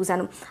చేసేటప్పుడు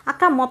చూశాను,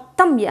 అక్క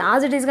మొత్తం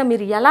యాజ్ ఇట్ ఈస్గా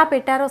మీరు ఎలా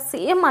పెట్టారో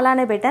సేమ్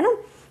అలానే పెట్టాను,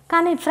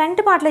 కానీ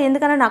ఫ్రంట్ పార్ట్లో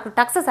ఎందుకన్నా నాకు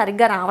టక్స్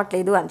సరిగ్గా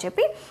రావట్లేదు అని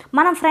చెప్పి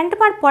మనం ఫ్రంట్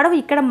పార్ట్ పొడవు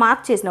ఇక్కడ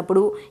మార్క్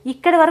చేసినప్పుడు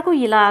ఇక్కడి వరకు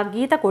ఇలా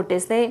గీత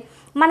కొట్టేస్తే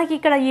మనకి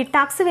ఇక్కడ ఈ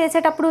టక్స్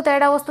వేసేటప్పుడు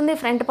తేడా వస్తుంది,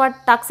 ఫ్రంట్ పార్ట్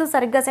టక్స్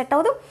సరిగ్గా సెట్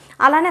అవ్వదు,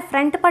 అలానే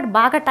ఫ్రంట్ పార్ట్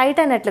బాగా టైట్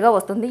అయినట్లుగా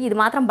వస్తుంది. ఇది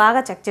మాత్రం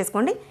బాగా చెక్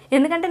చేసుకోండి,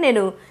 ఎందుకంటే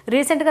నేను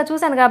రీసెంట్గా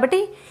చూశాను కాబట్టి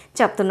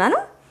చెప్తున్నాను.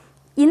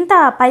 ఇంత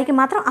పైకి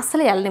మాత్రం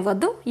అస్సలు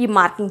వెళ్ళనివ్వద్దు. ఈ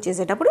మార్కింగ్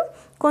చేసేటప్పుడు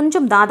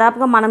కొంచెం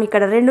దాదాపుగా మనం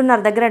ఇక్కడ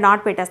 2.5 దగ్గర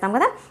డాట్ పెట్టేస్తాం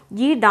కదా,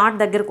 ఈ డాట్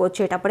దగ్గరకు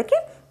వచ్చేటప్పటికి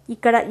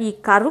ఇక్కడ ఈ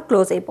కర్వ్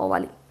క్లోజ్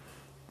అయిపోవాలి.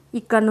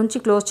 ఇక్కడ నుంచి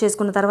క్లోజ్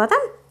చేసుకున్న తర్వాత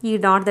ఈ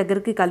డాట్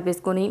దగ్గరికి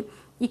కలిపేసుకొని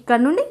ఇక్కడ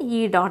నుండి ఈ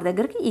డాట్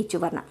దగ్గరికి ఈ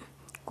చివరన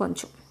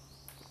కొంచెం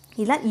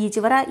ఇలా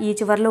ఈ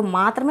చివరలో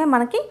మాత్రమే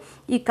మనకి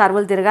ఈ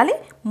కర్వులు తిరగాలి.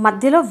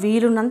 మధ్యలో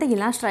వీలున్నంత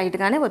ఇలా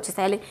స్ట్రైట్గానే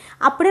వచ్చేసేయాలి.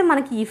 అప్పుడే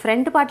మనకి ఈ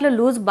ఫ్రంట్ పార్ట్లో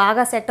లూజ్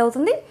బాగా సెట్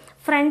అవుతుంది,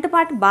 ఫ్రంట్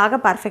పార్ట్ బాగా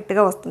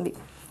పర్ఫెక్ట్గా వస్తుంది.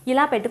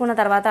 ఇలా పెట్టుకున్న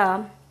తర్వాత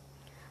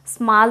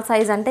స్మాల్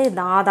సైజ్ అంటే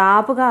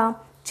దాదాపుగా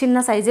చిన్న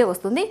సైజే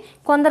వస్తుంది.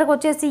 కొందరికి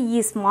వచ్చేసి ఈ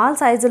స్మాల్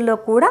సైజుల్లో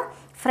కూడా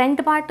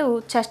ఫ్రంట్ పార్ట్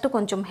చెస్ట్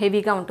కొంచెం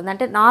హెవీగా ఉంటుంది,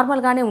 అంటే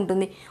నార్మల్గానే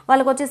ఉంటుంది.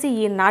 వాళ్ళకి వచ్చేసి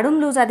ఈ నడుం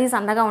లూజ్ అది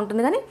సన్నగా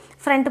ఉంటుంది, కానీ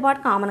ఫ్రంట్ పార్ట్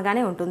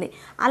కామన్గానే ఉంటుంది.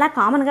 అలా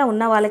కామన్గా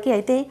ఉన్న వాళ్ళకి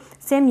అయితే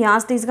సేమ్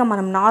యాస్టీస్గా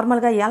మనం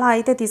నార్మల్గా ఎలా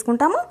అయితే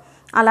తీసుకుంటామో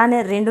అలానే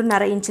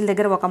 2.5 ఇంచుల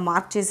దగ్గర ఒక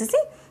మార్క్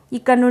చేసేసి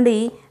ఇక్కడ నుండి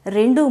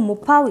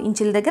 2.35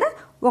 ఇంచుల దగ్గర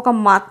ఒక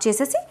మార్క్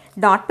చేసేసి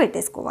డాట్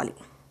పెట్టేసుకోవాలి.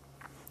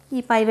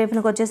 ఈ పై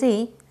వైపునకు వచ్చేసి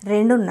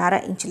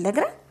 2.5 ఇంచుల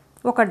దగ్గర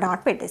ఒక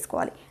డాట్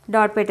పెట్టేసుకోవాలి.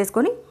 డాట్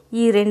పెట్టేసుకొని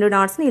ఈ 2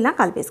 డాట్స్ని ఇలా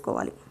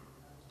కలిపేసుకోవాలి.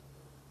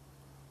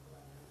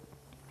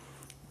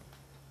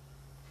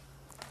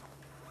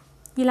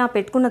 ఇలా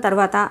పెట్టుకున్న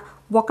తర్వాత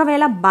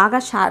ఒకవేళ బాగా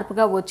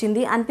షార్ప్గా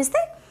వచ్చింది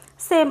అనిపిస్తే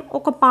సేమ్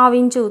ఒక 1/4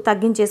 ఇంచు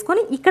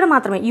తగ్గించేసుకొని ఇక్కడ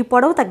మాత్రమే ఈ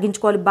పొడవు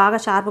తగ్గించుకోవాలి. బాగా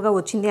షార్ప్గా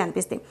వచ్చింది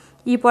అనిపిస్తే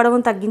ఈ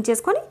పొడవును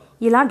తగ్గించేసుకొని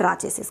ఇలా డ్రా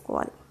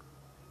చేసేసుకోవాలి.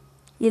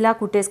 ఇలా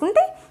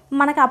కుట్టేసుకుంటే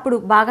మనకి అప్పుడు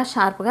బాగా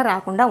షార్ప్గా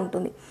రాకుండా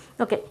ఉంటుంది.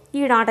 ఓకే,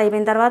 ఈ డాట్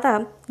అయిపోయిన తర్వాత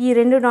ఈ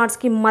 2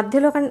 డాట్స్కి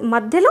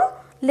మధ్యలో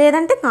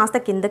లేదంటే కాస్త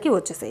కిందకి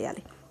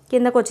వచ్చేసేయాలి.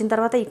 కిందకు వచ్చిన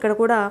తర్వాత ఇక్కడ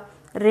కూడా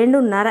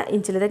 2.5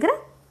 ఇంచుల దగ్గర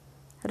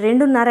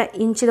 2.5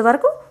 ఇంచుల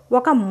వరకు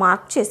ఒక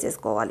మార్క్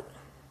చేసేసుకోవాలి.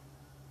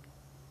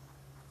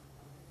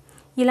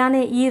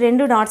 ఇలానే ఈ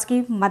 2 డాట్స్కి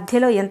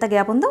మధ్యలో ఎంత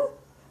గ్యాప్ ఉందో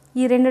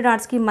ఈ 2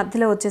 డాట్స్కి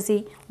మధ్యలో వచ్చేసి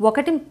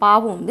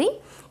 1.5 ఉంది.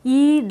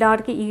 ఈ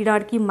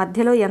డాట్కి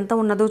మధ్యలో ఎంత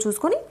ఉన్నదో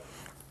చూసుకొని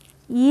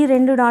ఈ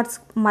 2 డాట్స్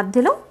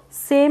మధ్యలో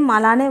సేమ్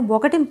అలానే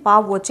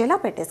 1.5 వచ్చేలా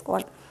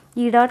పెట్టేసుకోవాలి.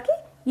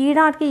 ఈ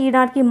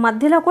డాట్కి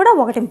మధ్యలో కూడా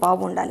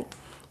 1.5 ఉండాలి.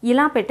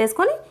 ఇలా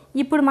పెట్టేసుకొని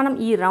ఇప్పుడు మనం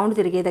ఈ రౌండ్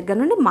తిరిగే దగ్గర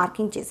నుండి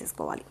మార్కింగ్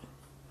చేసేసుకోవాలి.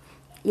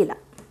 ఇలా.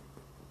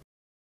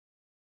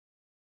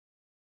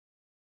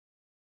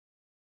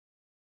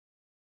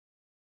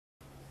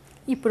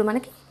 ఇప్పుడు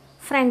మనకి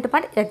ఫ్రంట్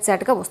పార్ట్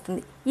ఎగ్జాక్ట్గా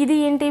వస్తుంది. ఇది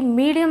ఏంటి,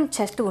 మీడియం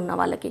చెస్ట్ ఉన్న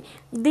వాళ్ళకి.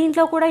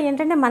 దీంట్లో కూడా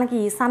ఏంటంటే మనకి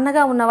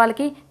సన్నగా ఉన్న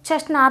వాళ్ళకి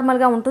చెస్ట్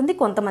నార్మల్గా ఉంటుంది.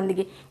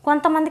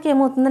 కొంతమందికి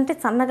ఏమవుతుందంటే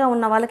సన్నగా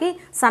ఉన్న వాళ్ళకి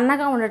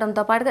సన్నగా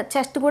ఉండటంతో పాటుగా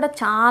చెస్ట్ కూడా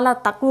చాలా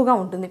తక్కువగా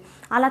ఉంటుంది.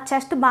 అలా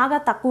చెస్ట్ బాగా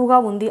తక్కువగా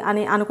ఉంది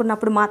అని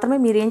అనుకున్నప్పుడు మాత్రమే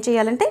మీరు ఏం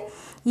చేయాలంటే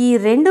ఈ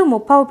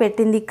 2.30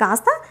 పెట్టింది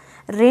కాస్త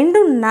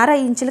 2.5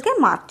 ఇంచులకే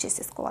మార్క్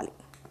చేసేసుకోవాలి.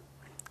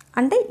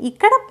 అంటే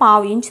ఇక్కడ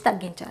 1/2 ఇంచు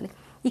తగ్గించాలి.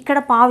 ఇక్కడ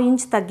 1/2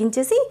 ఇంచు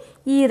తగ్గించేసి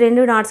ఈ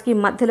 2 డాట్స్కి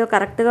మధ్యలో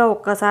కరెక్ట్గా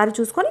ఒక్కసారి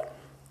చూసుకొని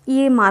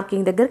ఈ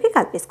మార్కింగ్ దగ్గరికి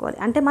కలిపేసుకోవాలి.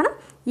 అంటే మనం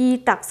ఈ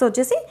టక్స్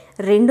వచ్చేసి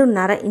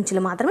 2.5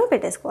 ఇంచులు మాత్రమే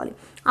పెట్టేసుకోవాలి.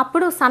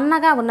 అప్పుడు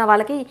సన్నగా ఉన్న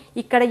వాళ్ళకి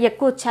ఇక్కడ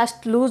ఎక్కువ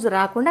చెస్ట్ లూజ్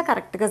రాకుండా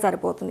కరెక్ట్గా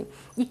సరిపోతుంది.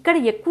 ఇక్కడ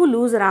ఎక్కువ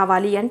లూజ్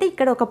రావాలి అంటే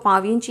ఇక్కడ ఒక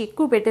 1/2 ఇంచు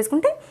ఎక్కువ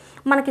పెట్టేసుకుంటే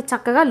మనకి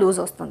చక్కగా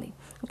లూజ్ వస్తుంది.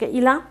 ఓకే,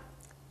 ఇలా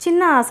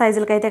చిన్న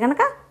సైజులకైతే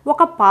కనుక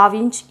ఒక 1/2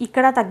 ఇంచ్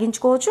ఇక్కడ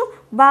తగ్గించుకోవచ్చు.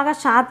 బాగా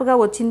షార్ప్గా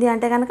వచ్చింది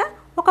అంటే కనుక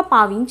ఒక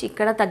 1/2 ఇంచ్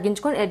ఇక్కడ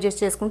తగ్గించుకొని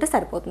అడ్జస్ట్ చేసుకుంటే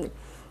సరిపోతుంది.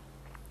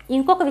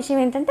 ఇంకొక విషయం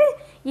ఏంటంటే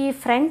ఈ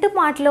ఫ్రంట్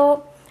పార్ట్లో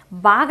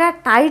బాగా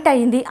టైట్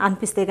అయింది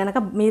అనిపిస్తే కనుక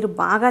మీరు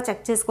బాగా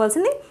చెక్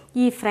చేసుకోవాల్సింది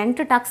ఈ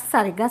ఫ్రంట్ టక్స్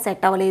సరిగ్గా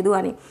సెట్ అవ్వలేదు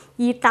అని.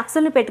 ఈ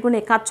టక్స్ని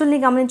పెట్టుకునే ఖర్చుల్ని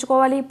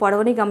గమనించుకోవాలి,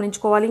 పొడవుని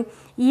గమనించుకోవాలి,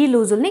 ఈ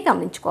లూజుల్ని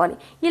గమనించుకోవాలి.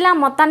 ఇలా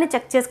మొత్తాన్ని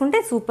చెక్ చేసుకుంటే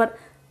సూపర్.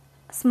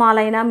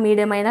 స్మాల్ అయినా,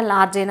 మీడియం అయినా,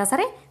 లార్జ్ అయినా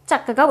సరే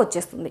చక్కగా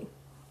వచ్చేస్తుంది.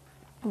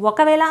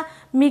 ఒకవేళ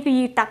మీకు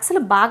ఈ టక్స్లు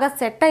బాగా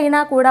సెట్ అయినా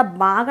కూడా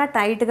బాగా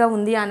టైట్గా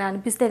ఉంది అని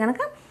అనిపిస్తే కనుక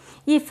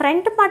ఈ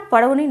ఫ్రంట్ పార్ట్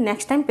పొడవుని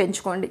నెక్స్ట్ టైం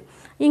పెంచుకోండి.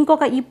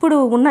 ఇప్పుడు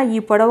ఉన్న ఈ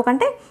పొడవు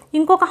కంటే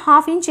ఇంకొక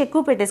 1/2 ఇంచ్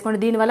ఎక్కువ పెట్టేసుకోండి.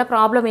 దీనివల్ల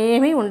ప్రాబ్లం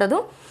ఏమీ ఉండదు.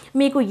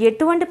 మీకు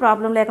ఎటువంటి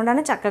ప్రాబ్లం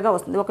లేకుండానే చక్కగా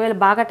వస్తుంది. ఒకవేళ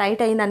బాగా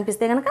టైట్ అయింది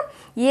అనిపిస్తే కనుక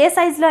ఏ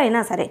సైజులో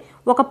అయినా సరే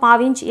ఒక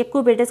 1/2 ఇంచ్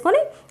ఎక్కువ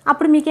పెట్టేసుకొని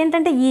అప్పుడు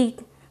మీకేంటంటే ఈ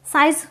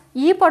సైజ్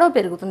ఈ పొడవు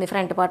పెరుగుతుంది.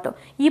 ఫ్రంట్ పార్ట్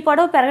ఈ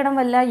పొడవు పెరగడం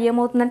వల్ల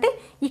ఏమవుతుందంటే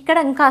ఇక్కడ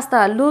ఇంకాస్త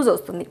లూజ్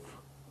వస్తుంది.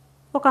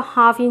 ఒక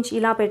 1/2 ఇంచ్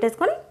ఇలా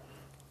పెట్టేసుకొని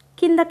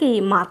కిందకి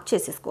మార్క్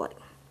చేసేసుకోవాలి.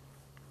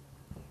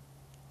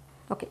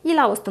 ఓకే,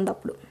 ఇలా వస్తుంది.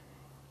 అప్పుడు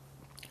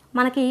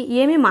మనకి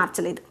ఏమీ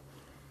మార్చలేదు.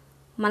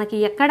 మనకి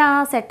ఎక్కడ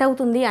సెట్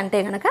అవుతుంది అంటే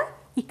కనుక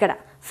ఇక్కడ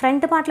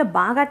ఫ్రంట్ పార్ట్లో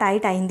బాగా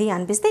టైట్ అయింది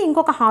అనిపిస్తే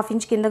ఇంకొక 1/2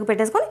 ఇంచ్ కిందకు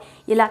పెట్టేసుకొని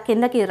ఇలా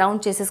కిందకి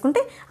రౌండ్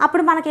చేసేసుకుంటే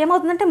అప్పుడు మనకి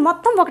ఏమవుతుందంటే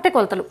మొత్తం ఒకటే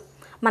కొలతలు.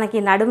 మనకి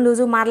నడుము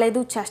లూజు మారలేదు,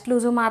 చెస్ట్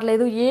లూజు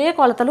మారలేదు, ఏ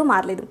కొలతలు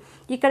మారలేదు.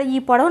 ఇక్కడ ఈ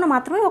పొడవును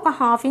మాత్రమే ఒక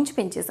 1/2 ఇంచ్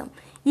పెంచేసాం.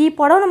 ఈ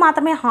పొడవును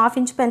మాత్రమే 1/2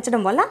 ఇంచ్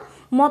పెంచడం వల్ల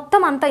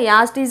మొత్తం అంతా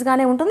యాజ్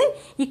టీజ్గానే ఉంటుంది.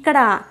 ఇక్కడ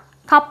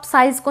కప్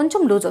సైజ్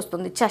కొంచెం లూజ్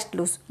వస్తుంది, చెస్ట్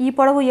లూజ్. ఈ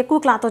పొడవు ఎక్కువ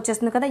క్లాత్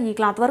వచ్చేస్తుంది కదా, ఈ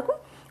క్లాత్ వరకు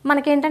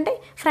మనకేంటంటే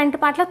ఫ్రంట్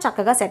పార్ట్లో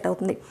చక్కగా సెట్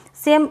అవుతుంది.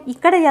 సేమ్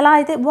ఇక్కడ ఎలా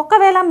అయితే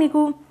ఒకవేళ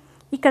మీకు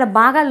ఇక్కడ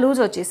బాగా లూజ్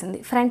వచ్చేసింది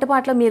ఫ్రంట్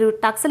పార్ట్లో మీరు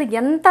టక్స్లు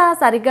ఎంత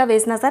సరిగ్గా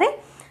వేసినా సరే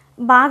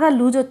బాగా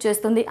లూజ్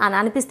వచ్చేస్తుంది అని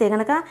అనిపిస్తే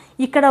కనుక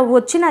ఇక్కడ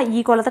వచ్చిన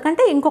ఈ కొలత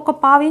కంటే ఇంకొక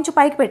 1/2 ఇంచు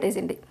పైకి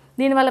పెట్టేసింది.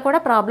 దీనివల్ల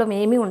కూడా ప్రాబ్లం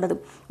ఏమీ ఉండదు.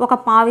 ఒక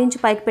 1/2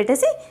 ఇంచు పైకి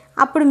పెట్టేసి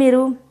అప్పుడు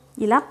మీరు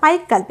ఇలా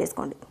పైకి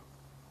కలిపేసుకోండి.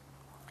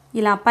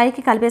 ఇలా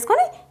పైకి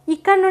కలిపేసుకొని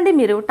ఇక్కడ నుండి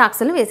మీరు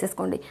టక్స్లు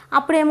వేసేసుకోండి.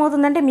 అప్పుడు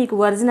ఏమవుతుందంటే మీకు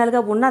ఒరిజినల్గా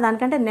ఉన్న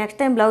దానికంటే నెక్స్ట్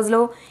టైం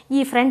బ్లౌజ్లో ఈ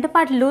ఫ్రంట్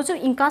పార్ట్ లూజు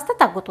ఇంకాస్త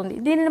తగ్గుతుంది.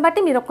 దీనిని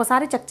బట్టి మీరు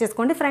ఒక్కసారి చెక్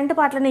చేసుకోండి. ఫ్రంట్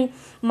పార్ట్లని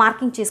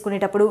మార్కింగ్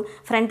చేసుకునేటప్పుడు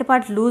ఫ్రంట్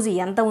పార్ట్ లూజ్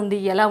ఎంత ఉంది,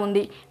 ఎలా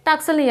ఉంది,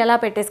 టక్స్ని ఎలా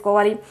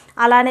పెట్టేసుకోవాలి,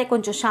 అలానే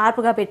కొంచెం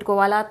షార్ప్గా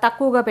పెట్టుకోవాలా,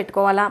 తక్కువగా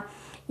పెట్టుకోవాలా,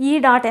 ఈ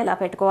డాట్ ఎలా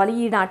పెట్టుకోవాలి,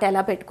 ఈ డాట్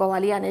ఎలా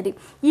పెట్టుకోవాలి అనేది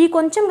ఈ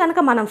కొంచెం కనుక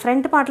మనం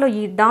ఫ్రంట్ పార్ట్లో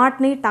ఈ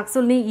డాట్ని,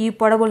 టక్సుల్ని, ఈ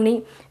పొడవుల్ని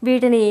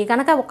వీటిని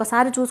కనుక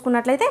ఒక్కసారి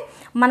చూసుకున్నట్లయితే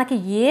మనకి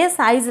ఏ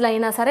సైజులో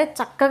అయినా సరే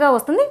చక్కగా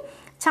వస్తుంది.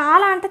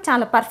 చాలా అంటే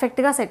చాలా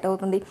పర్ఫెక్ట్గా సెట్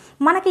అవుతుంది.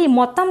 మనకి ఈ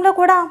మొత్తంలో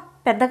కూడా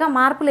పెద్దగా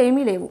మార్పులు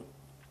ఏమీ లేవు.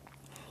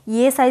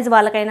 ఏ సైజు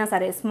వాళ్ళకైనా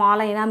సరే,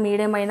 స్మాల్ అయినా,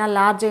 మీడియం అయినా,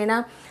 లార్జ్ అయినా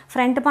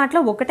ఫ్రంట్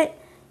పార్ట్లో ఒకటే.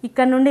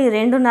 ఇక్కడ నుండి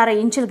 2.5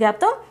 ఇంచుల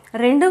గ్యాప్తో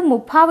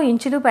 2.30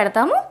 ఇంచులు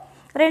పెడతాము.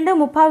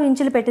 2.30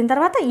 ఇంచులు పెట్టిన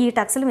తర్వాత ఈ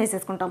టక్స్లు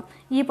వేసేసుకుంటాం.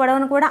 ఈ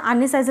పొడవును కూడా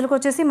అన్ని సైజులకు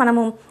వచ్చేసి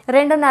మనము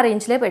 2.5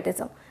 ఇంచులే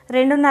పెట్టేసాం.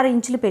 2.5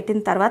 ఇంచులు పెట్టిన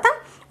తర్వాత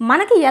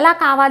మనకి ఎలా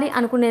కావాలి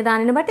అనుకునే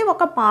దానిని బట్టి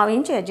ఒక 1/2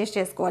 ఇంచ్ అడ్జస్ట్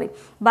చేసుకోవాలి.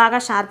 బాగా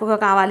షార్ప్గా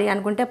కావాలి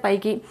అనుకుంటే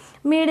పైకి,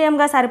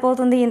 మీడియంగా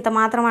సరిపోతుంది ఇంత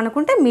మాత్రం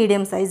అనుకుంటే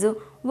మీడియం సైజు.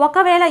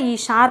 ఒకవేళ ఈ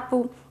షార్పు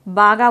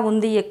బాగా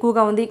ఉంది,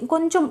 ఎక్కువగా ఉంది,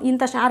 కొంచెం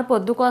ఇంత షార్ప్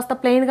వద్దు, కాస్త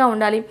ప్లెయిన్గా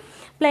ఉండాలి.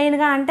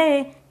 ప్లెయిన్గా అంటే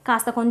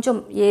కాస్త కొంచెం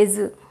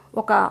ఏజ్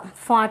ఒక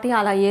 40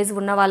 అలా ఏజ్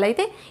ఉన్న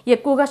వాళ్ళైతే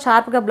ఎక్కువగా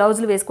షార్ప్గా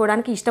బ్లౌజులు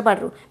వేసుకోవడానికి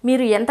ఇష్టపడరు.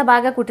 మీరు ఎంత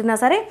బాగా కుట్టినా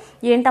సరే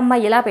ఏంటమ్మా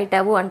ఇలా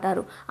పెట్టావు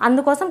అంటారు.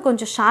 అందుకోసం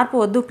కొంచెం షార్ప్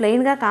వద్దు,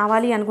 ప్లెయిన్గా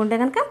కావాలి అనుకుంటే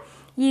కనుక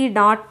ఈ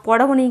డాట్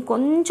పొడవుని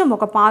కొంచెం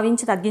ఒక 1/2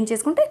 ఇంచ్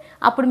తగ్గించేసుకుంటే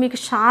అప్పుడు మీకు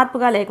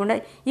షార్ప్గా లేకుండా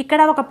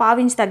ఇక్కడ ఒక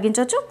 1/2 ఇంచ్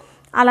తగ్గించవచ్చు,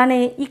 అలానే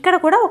ఇక్కడ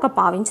కూడా ఒక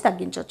 1/2 ఇంచ్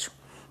తగ్గించవచ్చు.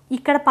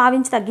 ఇక్కడ 1/2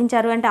 ఇంచ్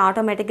తగ్గించారు అంటే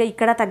ఆటోమేటిక్గా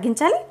ఇక్కడ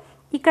తగ్గించాలి,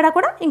 ఇక్కడ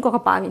కూడా ఇంకొక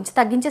 1/2 ఇంచ్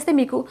తగ్గించేస్తే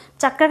మీకు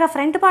చక్కగా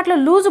ఫ్రంట్ పార్ట్లో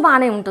లూజు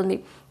బాగానే ఉంటుంది,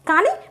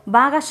 కానీ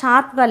బాగా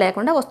షార్ప్గా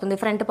లేకుండా వస్తుంది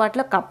ఫ్రంట్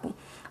పార్ట్లో కప్పు.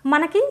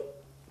 మనకి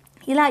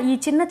ఇలా ఈ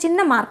చిన్న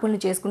చిన్న మార్పులను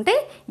చేసుకుంటే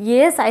ఏ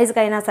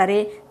సైజుకైనా సరే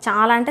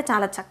చాలా అంటే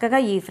చాలా చక్కగా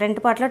ఈ ఫ్రంట్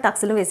పార్ట్లో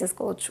టక్స్లు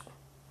వేసేసుకోవచ్చు.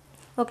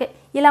 ఓకే,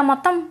 ఇలా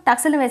మొత్తం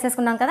టక్స్ని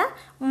వేసేసుకున్నాం కదా.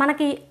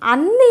 మనకి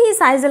అన్ని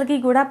సైజులకి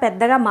కూడా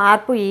పెద్దగా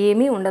మార్పు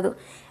ఏమీ ఉండదు.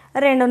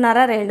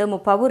 2.5,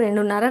 2.30,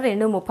 2.5,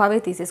 2.30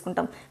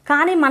 తీసేసుకుంటాం.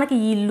 కానీ మనకి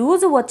ఈ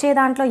లూజు వచ్చే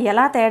దాంట్లో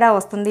ఎలా తేడా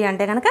వస్తుంది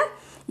అంటే కనుక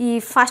ఈ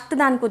ఫస్ట్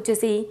దానికి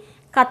వచ్చేసి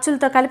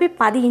ఖర్చులతో కలిపి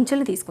 10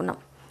 ఇంచులు తీసుకున్నాం.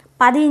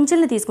 10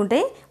 ఇంచులు తీసుకుంటే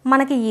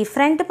మనకి ఈ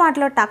ఫ్రంట్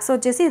పార్ట్లో టక్స్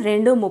వచ్చేసి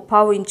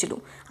 2.30 ఇంచులు,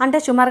 అంటే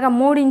సుమారుగా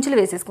 3 ఇంచులు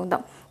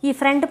వేసేసుకుందాం. ఈ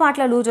ఫ్రంట్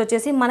పార్ట్లో లూజ్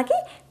వచ్చేసి మనకి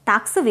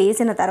టక్స్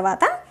వేసిన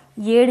తర్వాత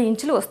 7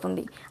 ఇంచులు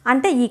వస్తుంది.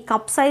 అంటే ఈ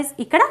కప్ సైజ్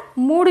ఇక్కడ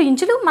 3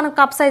 ఇంచులు మనం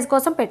కప్ సైజ్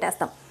కోసం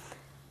పెట్టేస్తాం.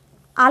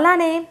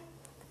 అలానే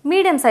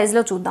మీడియం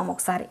సైజులో చూద్దాం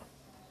ఒకసారి.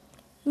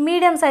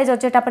 మీడియం సైజ్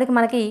వచ్చేటప్పటికి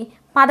మనకి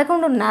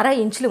 11.5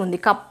 ఇంచులు ఉంది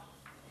కప్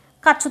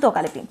ఖర్చుతో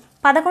కలిపి.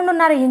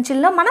 11.5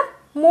 ఇంచుల్లో మనం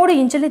 3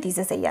 ఇంచుల్ని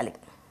తీసేసేయాలి.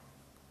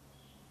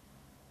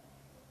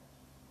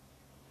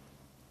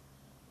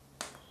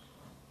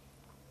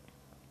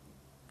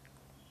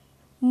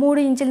 మూడు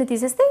ఇంచుల్ని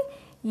తీసేస్తే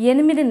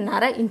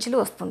 8.5 ఇంచులు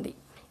వస్తుంది.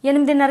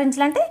 8.5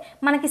 ఇంచులు అంటే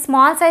మనకి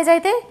స్మాల్ సైజ్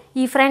అయితే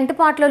ఈ ఫ్రంట్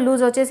పార్ట్లో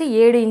లూజ్ వచ్చేసి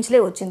 7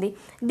 ఇంచులే వచ్చింది.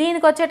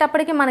 దీనికి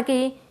వచ్చేటప్పటికి మనకి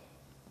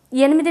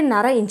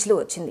 8.5 ఇంచులు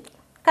వచ్చింది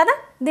కదా.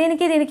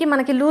 దీనికి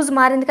మనకి లూజ్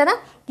మారింది కదా.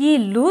 ఈ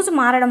లూజ్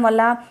మారడం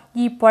వల్ల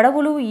ఈ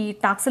పొడవులు ఈ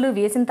టక్స్లు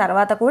వేసిన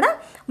తర్వాత కూడా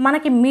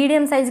మనకి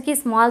మీడియం సైజుకి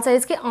స్మాల్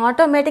సైజుకి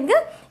ఆటోమేటిక్గా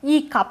ఈ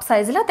కప్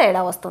సైజులో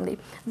తేడా వస్తుంది.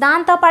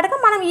 దాంతోపాటుగా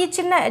మనం ఈ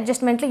చిన్న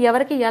అడ్జస్ట్మెంట్లు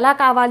ఎవరికి ఎలా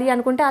కావాలి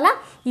అనుకుంటే అలా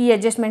ఈ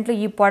అడ్జస్ట్మెంట్లు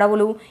ఈ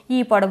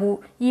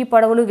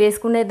పొడవులు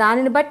వేసుకునే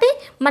దానిని బట్టి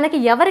మనకి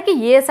ఎవరికి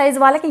ఏ సైజు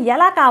వాళ్ళకి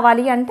ఎలా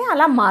కావాలి అంటే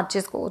అలా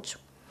మార్చేసుకోవచ్చు.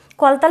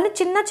 కొలతల్ని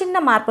చిన్న చిన్న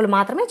మార్పులు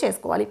మాత్రమే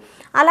చేసుకోవాలి.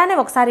 అలానే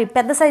ఒకసారి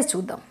పెద్ద సైజు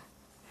చూద్దాం.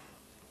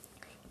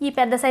 ఈ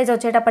పెద్ద సైజు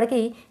వచ్చేటప్పటికి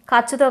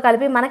ఖర్చుతో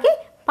కలిపి మనకి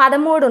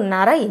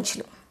 13.5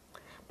 ఇంచులు.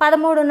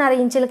 13.5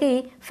 ఇంచులకి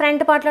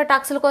ఫ్రంట్ పార్ట్లో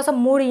టక్స్ల కోసం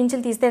 3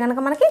 ఇంచులు తీస్తే కనుక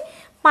మనకి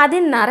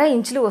 10.5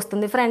 ఇంచులు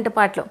వస్తుంది ఫ్రంట్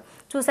పార్ట్లో.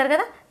 చూసారు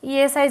కదా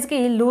ఏ సైజుకి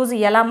లూజ్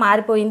ఎలా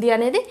మారిపోయింది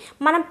అనేది.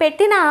 మనం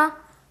పెట్టిన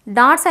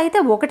డాట్స్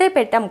అయితే ఒకటే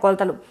పెట్టాం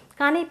కొలతలు,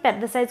 కానీ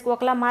పెద్ద సైజుకి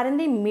ఒకలా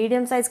మారింది,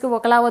 మీడియం సైజుకి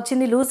ఒకలా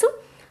వచ్చింది లూజు,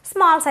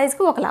 స్మాల్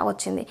సైజుకి ఒకలా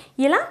వచ్చింది.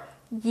 ఇలా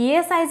ఏ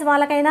సైజు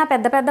వాళ్ళకైనా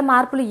పెద్ద పెద్ద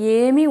మార్పులు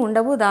ఏమీ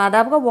ఉండవు,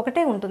 దాదాపుగా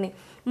ఒకటే ఉంటుంది.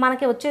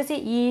 మనకి వచ్చేసి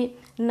ఈ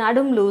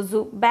నడుం లూజు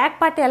బ్యాక్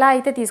పార్ట్ ఎలా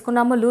అయితే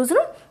తీసుకున్నామో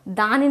లూజును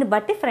దానిని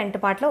బట్టి ఫ్రంట్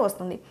పార్ట్లో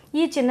వస్తుంది.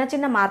 ఈ చిన్న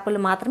చిన్న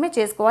మార్పులు మాత్రమే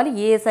చేసుకోవాలి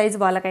ఏ సైజు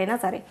వాళ్ళకైనా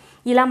సరే.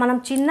 ఇలా మనం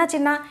చిన్న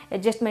చిన్న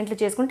అడ్జస్ట్మెంట్లు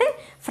చేసుకుంటే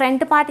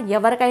ఫ్రంట్ పార్ట్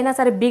ఎవరికైనా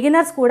సరే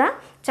బిగినర్స్ కూడా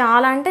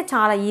చాలా అంటే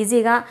చాలా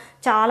ఈజీగా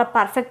చాలా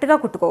పర్ఫెక్ట్గా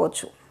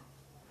కుట్టుకోవచ్చు.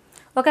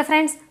 ఓకే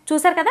ఫ్రెండ్స్,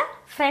 చూసారు కదా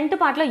ఫ్రంట్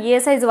పార్ట్లో ఏ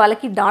సైజు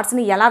వాళ్ళకి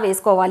డాట్స్ని ఎలా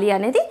వేసుకోవాలి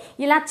అనేది.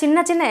 ఇలా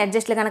చిన్న చిన్న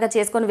అడ్జస్ట్లు కనుక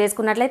చేసుకొని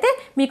వేసుకున్నట్లయితే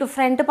మీకు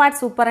ఫ్రంట్ పార్ట్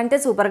సూపర్ అంటే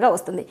సూపర్గా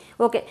వస్తుంది.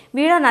 ఓకే,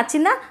 వీడియో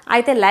నచ్చిందా?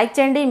 అయితే లైక్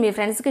చేయండి, మీ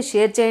ఫ్రెండ్స్కి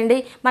షేర్ చేయండి,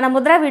 మన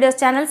ముద్ర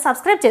వీడియోస్ ఛానల్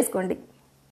సబ్స్క్రైబ్ చేసుకోండి.